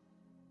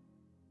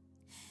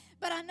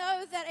 But I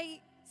know that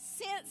a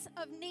sense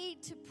of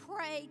need to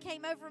pray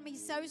came over me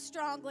so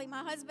strongly.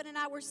 My husband and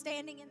I were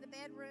standing in the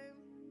bedroom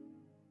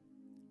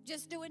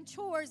just doing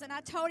chores, and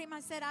I told him, I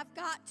said, I've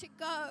got to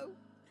go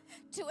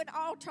to an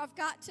altar. I've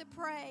got to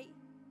pray.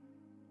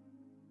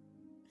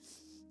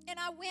 And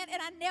I went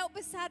and I knelt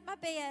beside my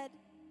bed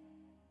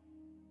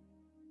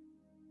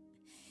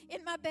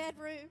in my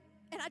bedroom.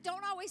 And I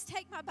don't always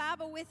take my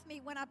Bible with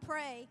me when I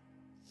pray.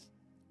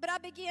 But I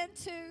began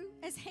to,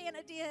 as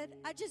Hannah did,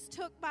 I just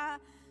took my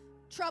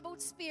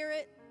troubled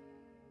spirit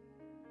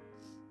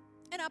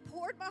and I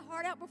poured my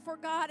heart out before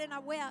God and I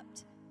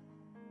wept.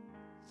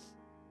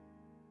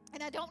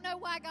 And I don't know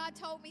why God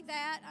told me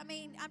that. I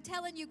mean, I'm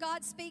telling you,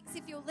 God speaks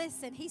if you'll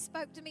listen. He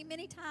spoke to me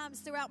many times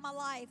throughout my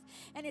life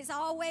and has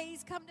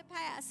always come to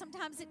pass.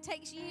 Sometimes it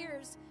takes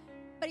years,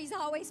 but He's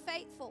always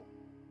faithful.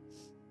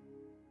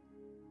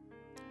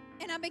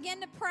 And I began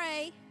to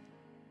pray,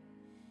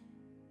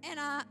 and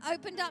I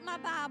opened up my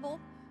Bible.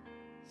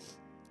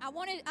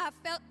 I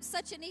felt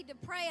such a need to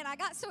pray, and I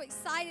got so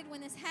excited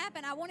when this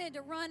happened. I wanted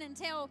to run and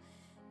tell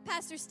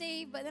Pastor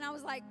Steve, but then I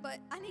was like, but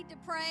I need to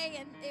pray,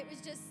 and it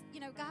was just,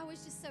 God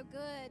was just so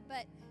good.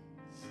 But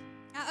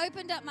I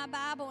opened up my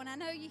Bible, and I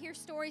know you hear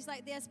stories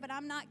like this, but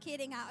I'm not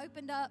kidding. I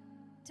opened up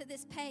to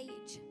this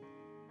page,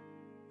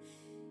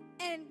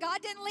 and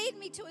God didn't lead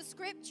me to a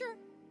scripture,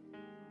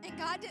 and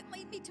God didn't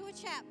lead me to a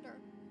chapter.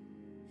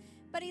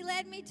 But He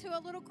led me to a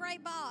little gray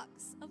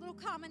box, a little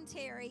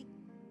commentary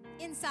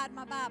inside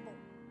my Bible.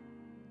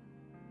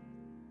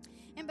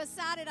 And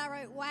beside it, I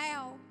wrote,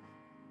 wow,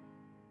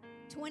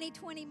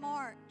 2020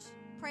 March,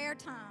 prayer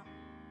time.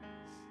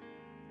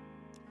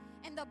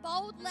 And the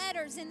bold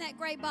letters in that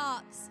gray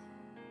box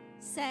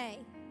say,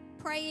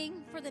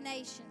 praying for the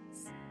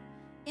nations,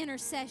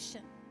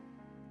 intercession.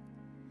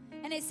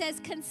 And it says,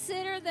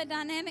 consider the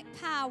dynamic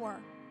power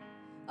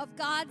of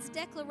God's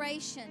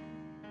declaration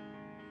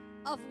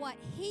of what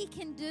He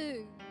can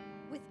do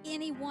with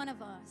any one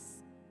of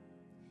us.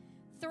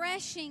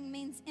 Threshing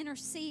means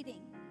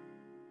interceding,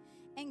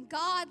 and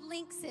God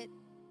links it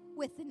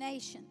with the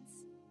nations.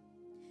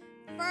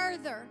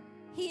 Further,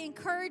 He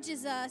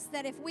encourages us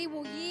that if we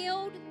will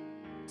yield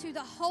to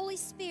the Holy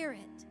Spirit,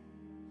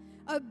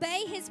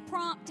 obey His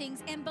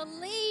promptings, and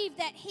believe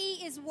that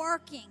He is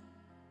working,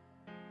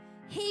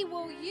 He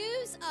will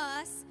use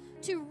us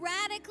to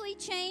radically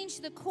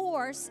change the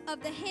course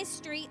of the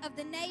history of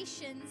the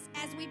nations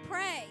as we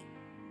pray.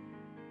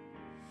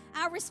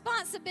 Our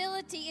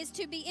responsibility is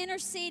to be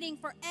interceding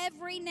for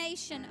every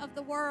nation of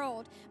the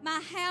world.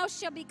 My house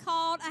shall be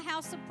called a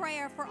house of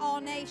prayer for all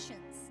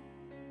nations.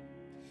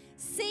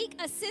 Seek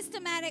a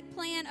systematic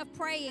plan of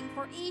praying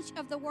for each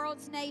of the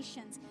world's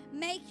nations.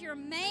 Make your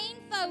main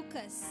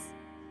focus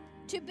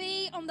to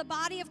be on the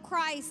body of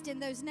Christ in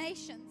those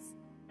nations.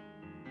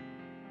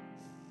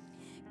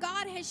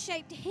 God has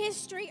shaped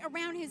history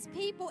around His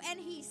people, and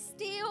He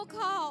still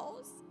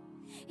calls.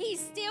 He's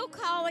still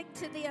calling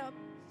to them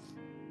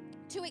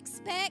to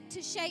expect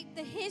to shape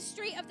the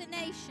history of the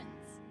nations.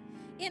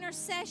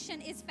 Intercession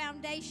is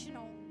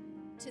foundational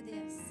to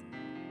this.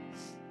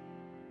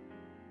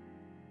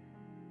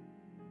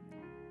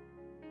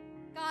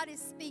 God is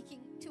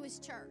speaking to His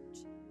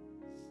church.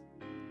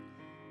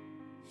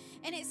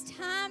 And it's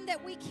time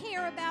that we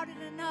care about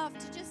it enough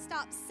to just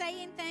stop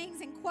saying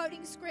things and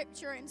quoting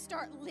scripture and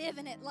start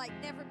living it like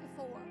never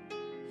before.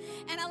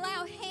 And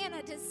allow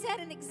Hannah to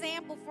set an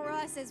example for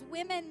us as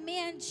women,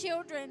 men,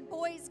 children,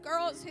 boys,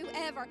 girls,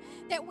 whoever,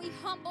 that we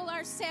humble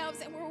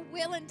ourselves and we're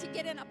willing to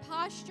get in a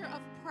posture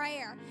of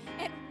prayer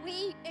and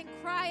weep and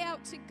cry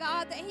out to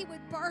God that He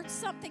would birth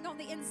something on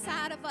the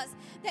inside of us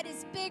that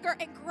is bigger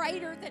and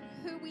greater than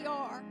who we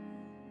are.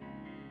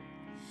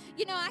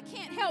 I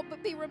can't help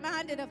but be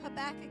reminded of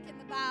Habakkuk in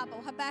the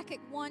Bible. Habakkuk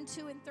 1,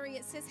 2, and 3.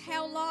 It says,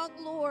 how long,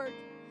 Lord,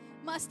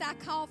 must I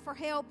call for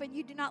help and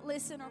you do not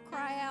listen or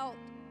cry out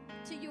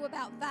to you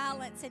about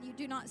violence and you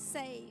do not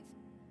save?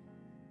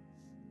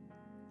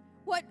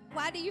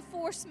 Why do you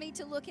force me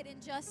to look at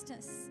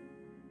injustice?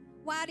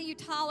 Why do you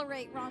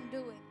tolerate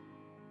wrongdoing?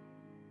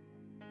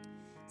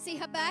 See,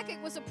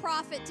 Habakkuk was a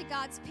prophet to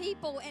God's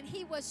people, and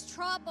he was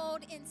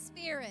troubled in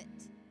spirit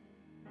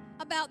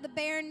about the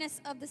barrenness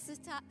of the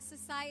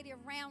society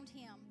around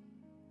him.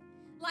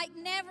 Like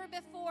never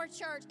before,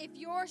 church, if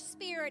your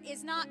spirit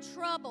is not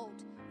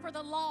troubled for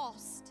the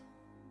lost,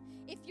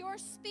 if your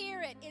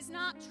spirit is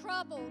not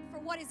troubled for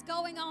what is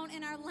going on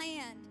in our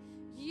land,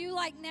 you,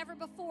 like never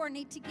before,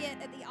 need to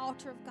get at the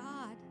altar of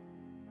God.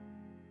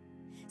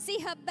 See,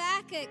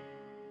 Habakkuk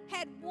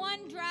had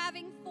one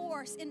driving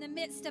force in the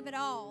midst of it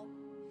all,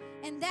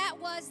 and that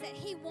was that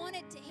he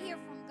wanted to hear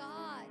from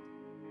God.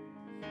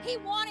 He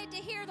wanted to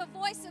hear the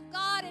voice of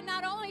God, and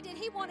not only did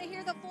he want to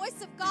hear the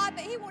voice of God,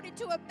 but he wanted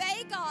to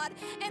obey God,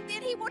 and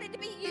then he wanted to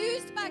be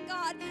used by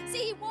God.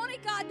 See, he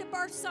wanted God to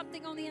birth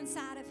something on the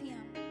inside of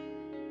him.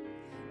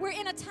 We're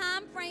in a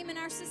time frame in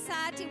our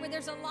society where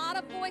there's a lot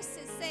of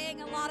voices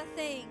saying a lot of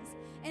things,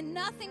 and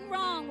nothing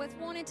wrong with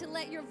wanting to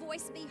let your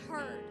voice be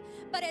heard.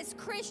 But as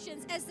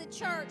Christians, as the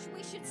church,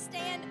 we should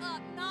stand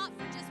up not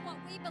for just what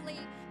we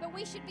believe, but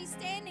we should be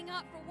standing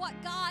up for what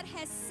God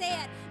has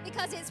said,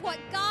 because it's what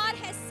God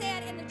has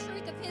said in the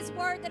truth of his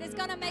word that is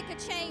going to make a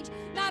change,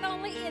 not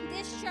only in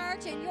this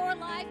church, in your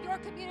life, your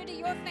community,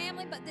 your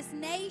family, but this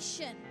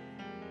nation.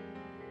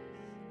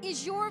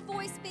 Is your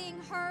voice being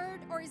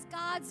heard, or is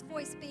God's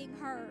voice being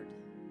heard?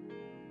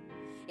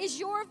 Is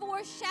your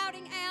voice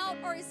shouting out,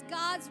 or is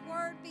God's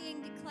word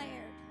being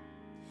declared?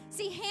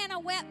 See, Hannah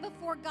wept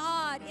before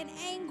God in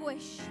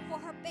anguish for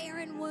her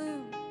barren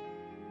womb.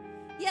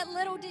 Yet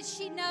little did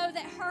she know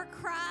that her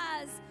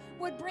cries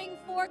would bring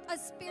forth a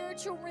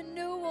spiritual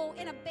renewal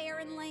in a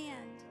barren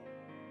land.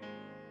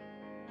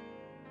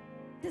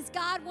 Does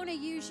God want to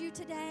use you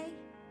today?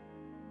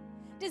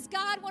 Does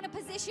God want to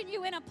position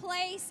you in a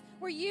place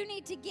where you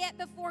need to get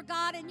before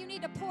God and you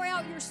need to pour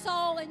out your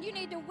soul and you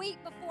need to weep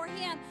before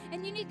him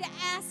and you need to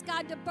ask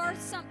God to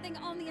birth something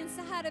on the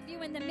inside of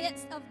you in the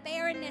midst of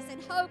barrenness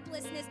and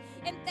hopelessness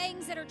and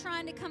things that are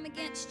trying to come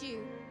against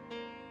you?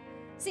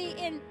 See,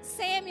 in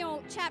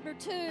Samuel chapter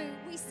 2,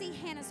 we see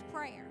Hannah's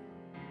prayer.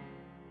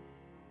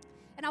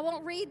 And I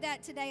won't read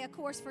that today, of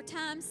course, for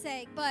time's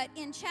sake, but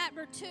in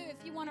chapter 2,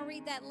 if you want to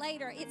read that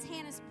later, it's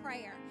Hannah's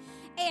prayer.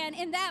 And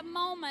in that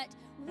moment,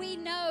 we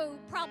know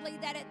probably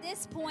that at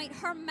this point,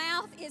 her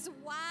mouth is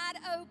wide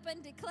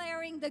open,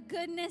 declaring the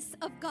goodness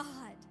of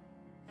God.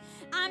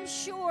 I'm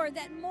sure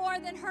that more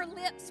than her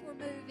lips were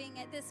moving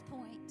at this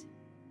point.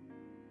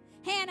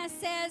 Hannah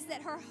says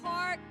that her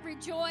heart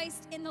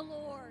rejoiced in the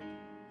Lord.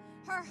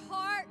 Her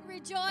heart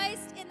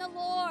rejoiced in the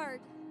Lord.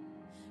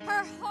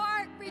 Her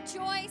heart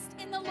rejoiced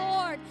in the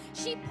Lord.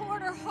 She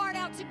poured her heart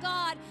out to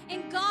God,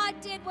 and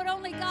God did what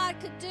only God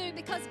could do,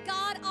 because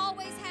God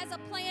always has a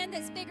plan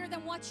that's bigger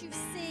than what you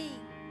see.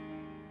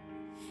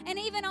 And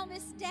even on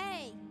this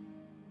day,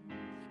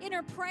 in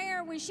her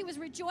prayer, when she was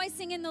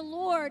rejoicing in the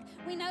Lord,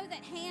 we know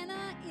that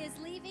Hannah is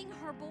leaving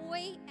her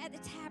boy at the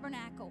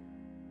tabernacle,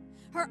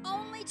 her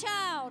only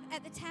child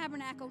at the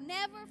tabernacle,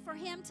 never for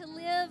him to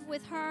live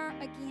with her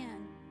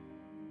again.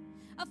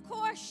 Of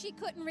course, she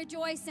couldn't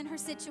rejoice in her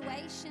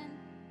situation.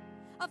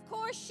 Of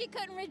course, she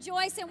couldn't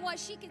rejoice in what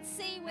she could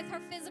see with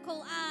her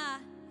physical eye.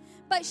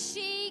 But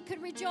she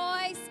could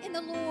rejoice in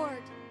the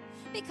Lord,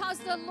 because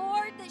the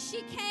Lord that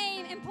she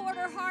came and poured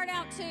her heart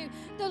out to,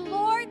 the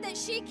Lord that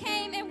she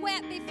came and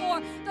wept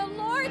before, the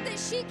Lord that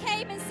she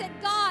came and said,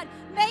 God,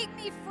 make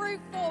me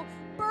fruitful,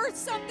 birth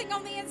something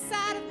on the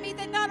inside of me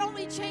that not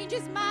only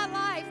changes my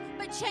life,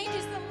 but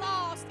changes the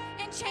lost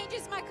and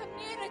changes my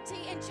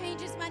community and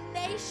changes my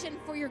nation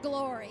for your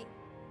glory.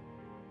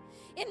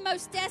 In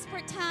most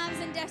desperate times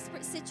and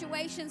desperate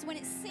situations, when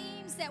it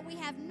seems that we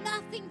have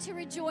nothing to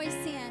rejoice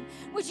in,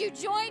 would you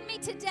join me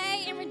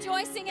today in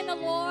rejoicing in the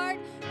Lord?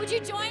 Would you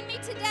join me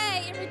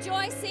today in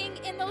rejoicing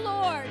in the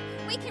Lord?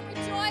 We can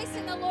rejoice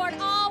in the Lord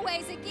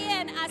always.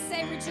 Again, I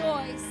say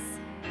rejoice.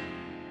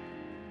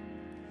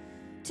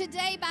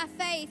 Today, by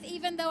faith,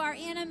 even though our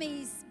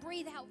enemies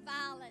breathe out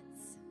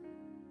violence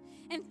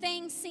and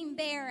things seem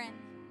barren,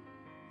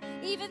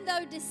 even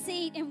though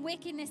deceit and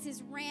wickedness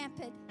is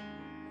rampant,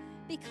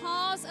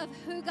 because of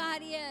who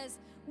God is,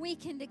 we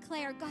can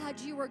declare, God,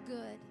 you are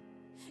good.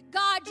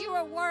 God, you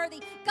are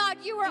worthy. God,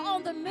 you are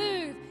on the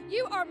move.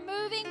 You are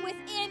moving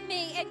within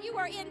me, and you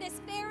are in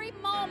this very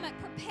moment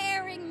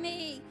preparing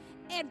me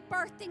and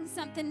birthing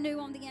something new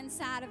on the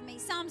inside of me.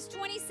 Psalms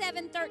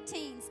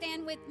 27:13,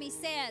 stand with me,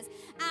 says,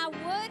 I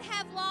would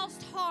have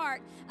lost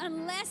heart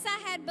unless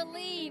I had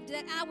believed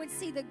that I would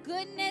see the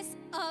goodness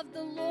of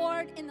the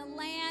Lord in the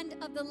land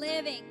of the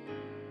living.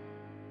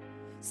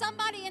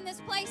 Somebody in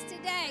this place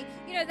today,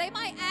 they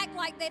might act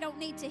like they don't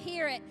need to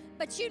hear it,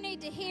 but you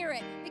need to hear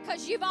it,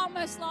 because you've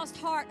almost lost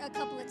heart a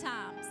couple of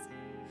times.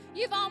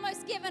 You've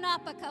almost given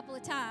up a couple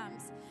of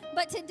times.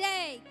 But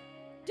today,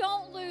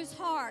 don't lose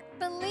heart.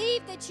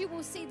 Believe that you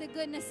will see the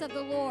goodness of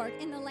the Lord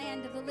in the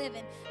land of the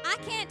living. I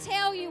can't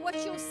tell you what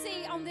you'll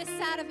see on this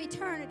side of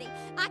eternity.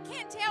 I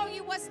can't tell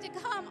you what's to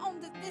come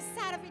on this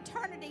side of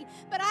eternity.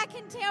 But I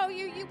can tell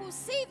you, you will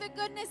see the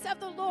goodness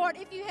of the Lord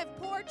if you have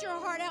poured your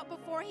heart out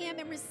before him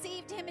and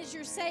received him as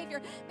your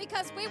Savior.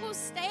 Because we will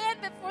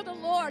stand before the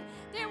Lord.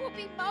 There will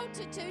be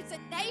multitudes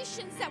and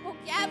nations that will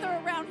gather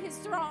around his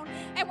throne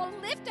and will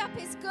lift up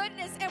his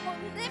goodness and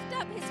will lift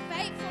up his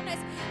faithfulness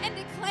and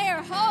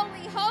declare,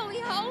 holy, holy,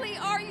 holy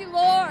are you,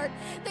 Lord.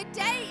 The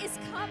day is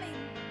coming.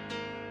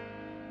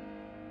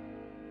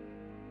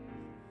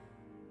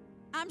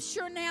 I'm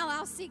sure now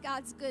I'll see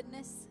God's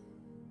goodness.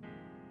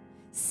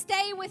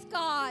 Stay with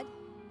God.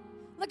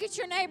 Look at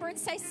your neighbor and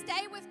say,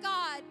 stay with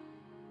God.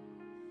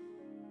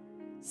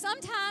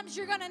 Sometimes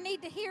you're going to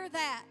need to hear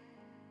that.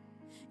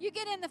 You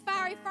get in the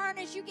fiery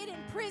furnace, you get in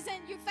prison,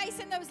 you're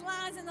facing those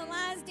lions in the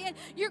lion's den,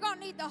 you're going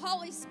to need the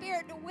Holy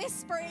Spirit to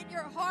whisper in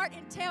your heart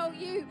and tell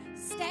you,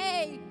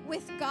 stay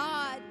with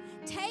God.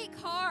 Take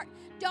heart.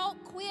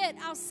 Don't quit.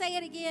 I'll say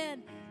it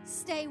again.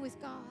 Stay with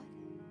God.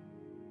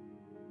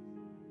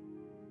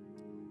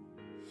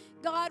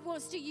 God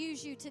wants to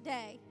use you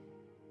today.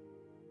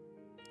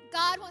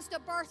 God wants to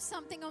birth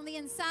something on the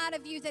inside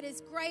of you that is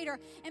greater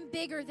and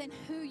bigger than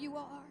who you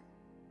are.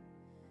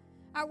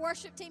 Our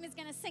worship team is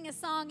going to sing a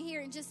song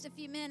here in just a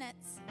few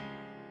minutes.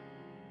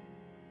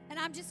 And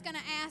I'm just going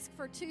to ask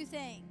for two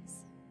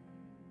things.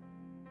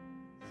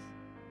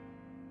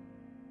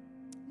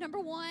 Number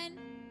one,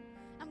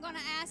 I'm going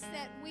to ask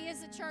that we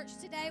as a church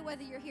today,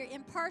 whether you're here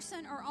in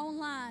person or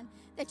online,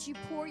 that you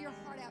pour your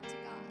heart out to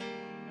God.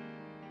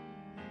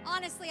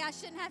 Honestly, I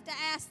shouldn't have to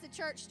ask the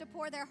church to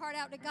pour their heart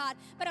out to God,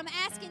 but I'm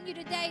asking you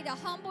today to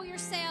humble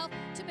yourself,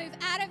 to move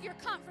out of your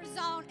comfort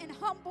zone and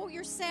humble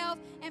yourself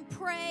and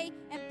pray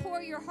and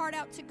pour your heart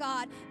out to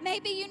God.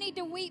 Maybe you need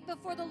to weep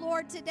before the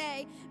Lord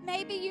today.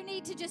 Maybe you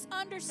need to just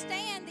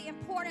understand the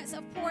importance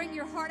of pouring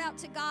your heart out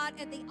to God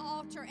at the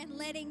altar and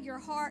letting your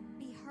heart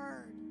be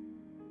heard.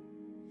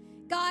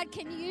 God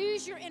can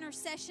use your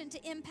intercession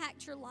to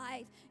impact your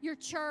life, your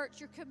church,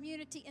 your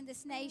community, and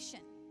this nation.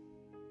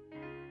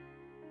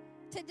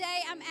 Today,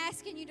 I'm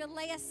asking you to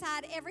lay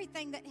aside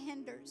everything that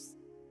hinders.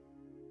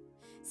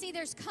 See,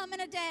 there's coming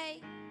a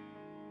day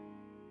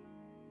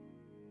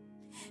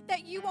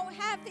that you won't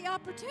have the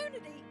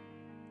opportunity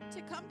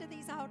to come to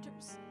these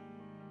altars.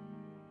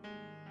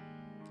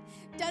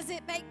 Does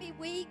it make me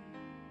weep?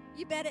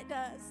 You bet it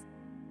does.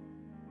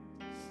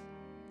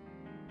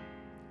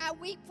 I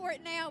weep for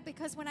it now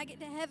because when I get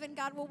to heaven,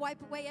 God will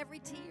wipe away every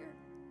tear.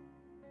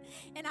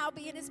 And I'll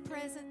be in His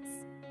presence.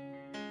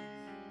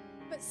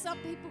 But some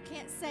people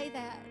can't say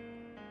that.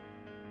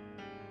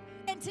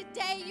 And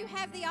today you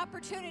have the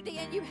opportunity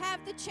and you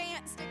have the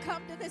chance to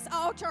come to this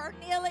altar or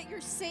kneel at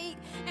your seat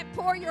and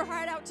pour your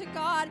heart out to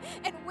God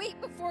and weep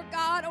before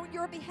God on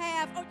your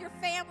behalf, on your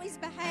family's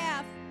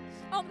behalf,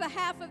 on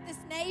behalf of this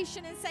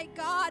nation, and say,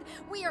 God,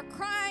 we are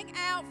crying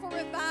out for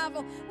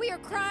revival. We are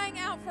crying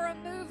out for a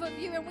move of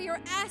you, and we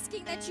are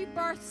asking that you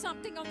birth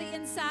something on the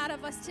inside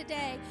of us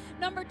today.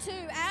 Number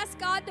two, ask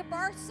God to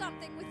birth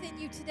something within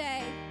you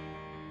today.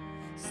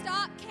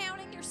 Stop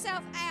counting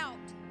yourself out.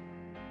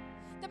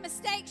 The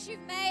mistakes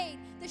you've made,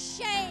 the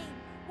shame,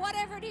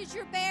 whatever it is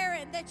you're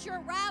bearing, that your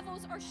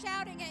rivals are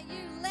shouting at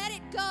you, let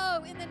it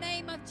go in the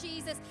name of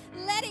Jesus.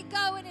 Let it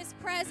go in His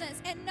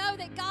presence, and know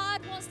that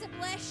God wants to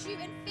bless you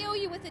and fill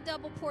you with a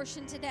double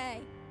portion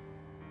today.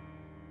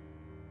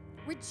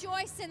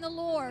 Rejoice in the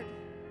Lord.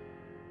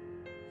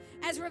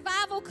 As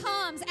revival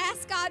comes,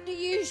 ask God to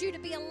use you to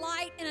be a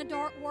light in a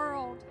dark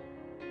world.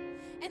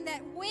 And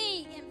that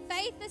we in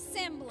Faith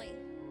Assembly,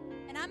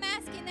 and I'm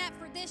asking that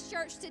for this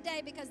church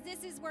today because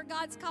this is where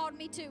God's called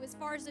me to as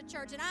far as the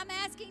church. And I'm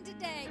asking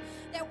today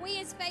that we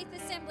as Faith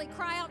Assembly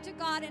cry out to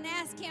God and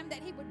ask Him that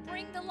He would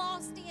bring the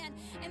lost in,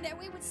 and that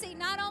we would see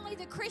not only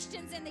the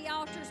Christians in the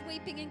altars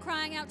weeping and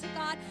crying out to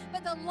God,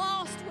 but the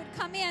lost would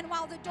come in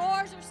while the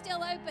doors are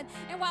still open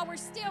and while we're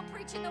still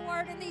preaching the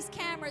word in these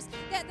cameras,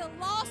 that the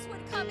lost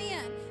would come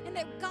in and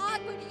that God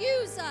would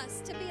use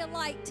us to be a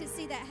light to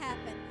see that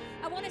happen.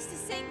 I want us to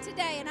sing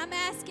today, and I'm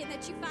asking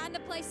that you find a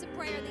place of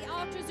prayer. The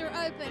altars are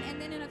open,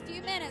 and then in a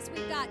few minutes,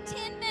 we've got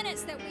 10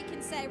 minutes that we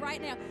can say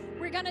right now,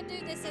 we're going to do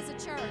this as a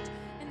church,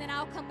 and then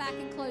I'll come back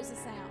and close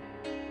us out.